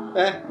දෝ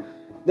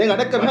දැන්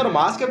අඩක්ක මෙහර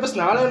මාස්ක් එක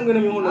ස්නාලයෙන්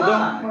ගෙන මිහුන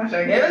දෝ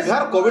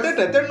यार कोविड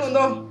टेटेन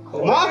नो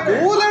मा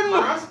कूलन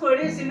मास्क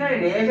कोडी सिन्ना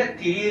नेश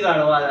तिरी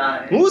गलवा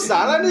मु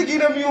सालाने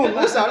गिन मिउ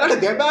मु सालाने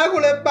देबा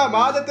कोलेप्पा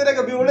माद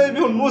तेरेක බිවුලේ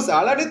මිහු මු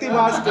सालाने ති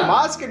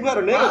මාස්ක්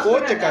මෙහර නේක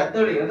කෝච් එක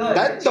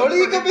දැන්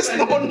තොලික බිස්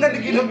නොන්නට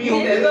गिन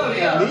මිහු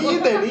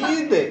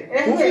නීද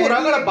ඌ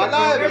රංගල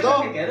බලාය දෝ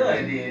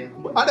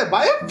අනේ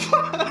බය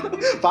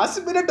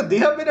 5 මිනිට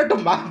 10 මිනිට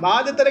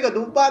මාද තෙරක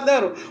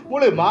දුප්පාදරු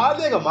මුලේ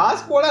මාදේක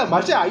මාස්ක් කොලා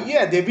මෂ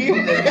අයියේ දෙබියු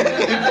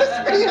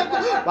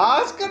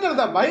මාස්ක්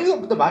කරන බයි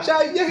මෂ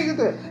අයියේ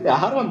කිව්ද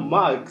यार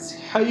मां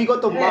हई को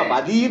तो मां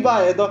बदीबा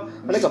है तो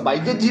अने का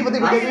बाइक जीवते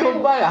बिदेवी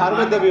होबा यार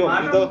में देवी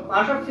होबी तो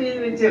आशा फील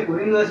विच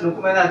कुरिंगस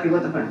नुकुमे दाती को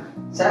तो पण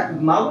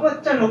मागु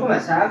बच्चा नुकुमे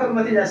साकर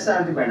मती जस्सा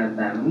अंति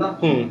पेणता नो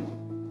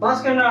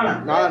मास्क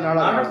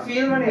नाला आशा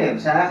फील मने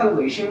साकर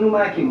विषयनु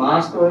मा की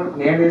मास्क और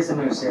नेडे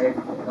समय से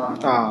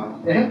हां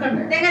එහෙන්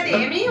කන්නේ දෙක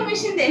දෙමි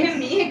මිෂින් දෙහෙ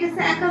මීහෙක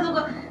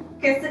සාකදුක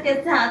කෙස්ස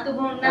හතු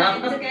ගොන්නා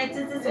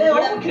කෙස්ස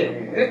ओके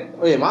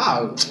ඔය මා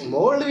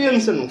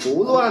මෝල්ඩියන්සන්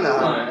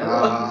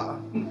කෝලවානා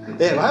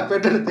ඒ මා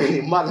පෙටන තේ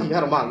මාල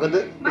මෙහර මාගද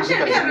මෂන්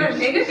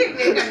නෙගටිව්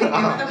එක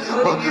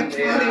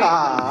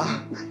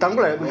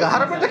තංගල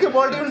ගහර පෙටක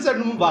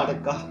මෝල්ඩියන්සන් නුඹ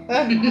බාඩක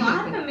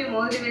මාන්න මේ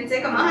මෝල්ඩියන්ස්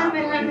එක මහර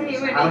මෙහන්න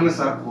හිමනේ ආම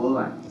සර්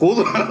කෝලවා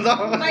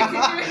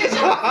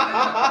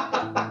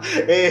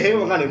ඒ හේ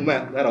මග නිම්ම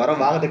වර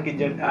වාගද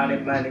කිජන්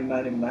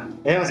නිම්ම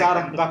එහෙම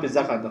සාරක් කා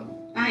පිස්සා කන්ද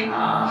ආයි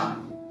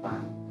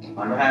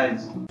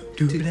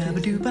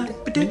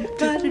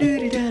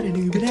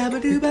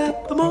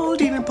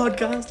Moldivian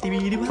podcast.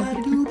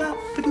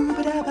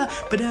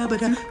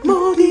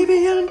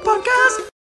 Moldivian podcast.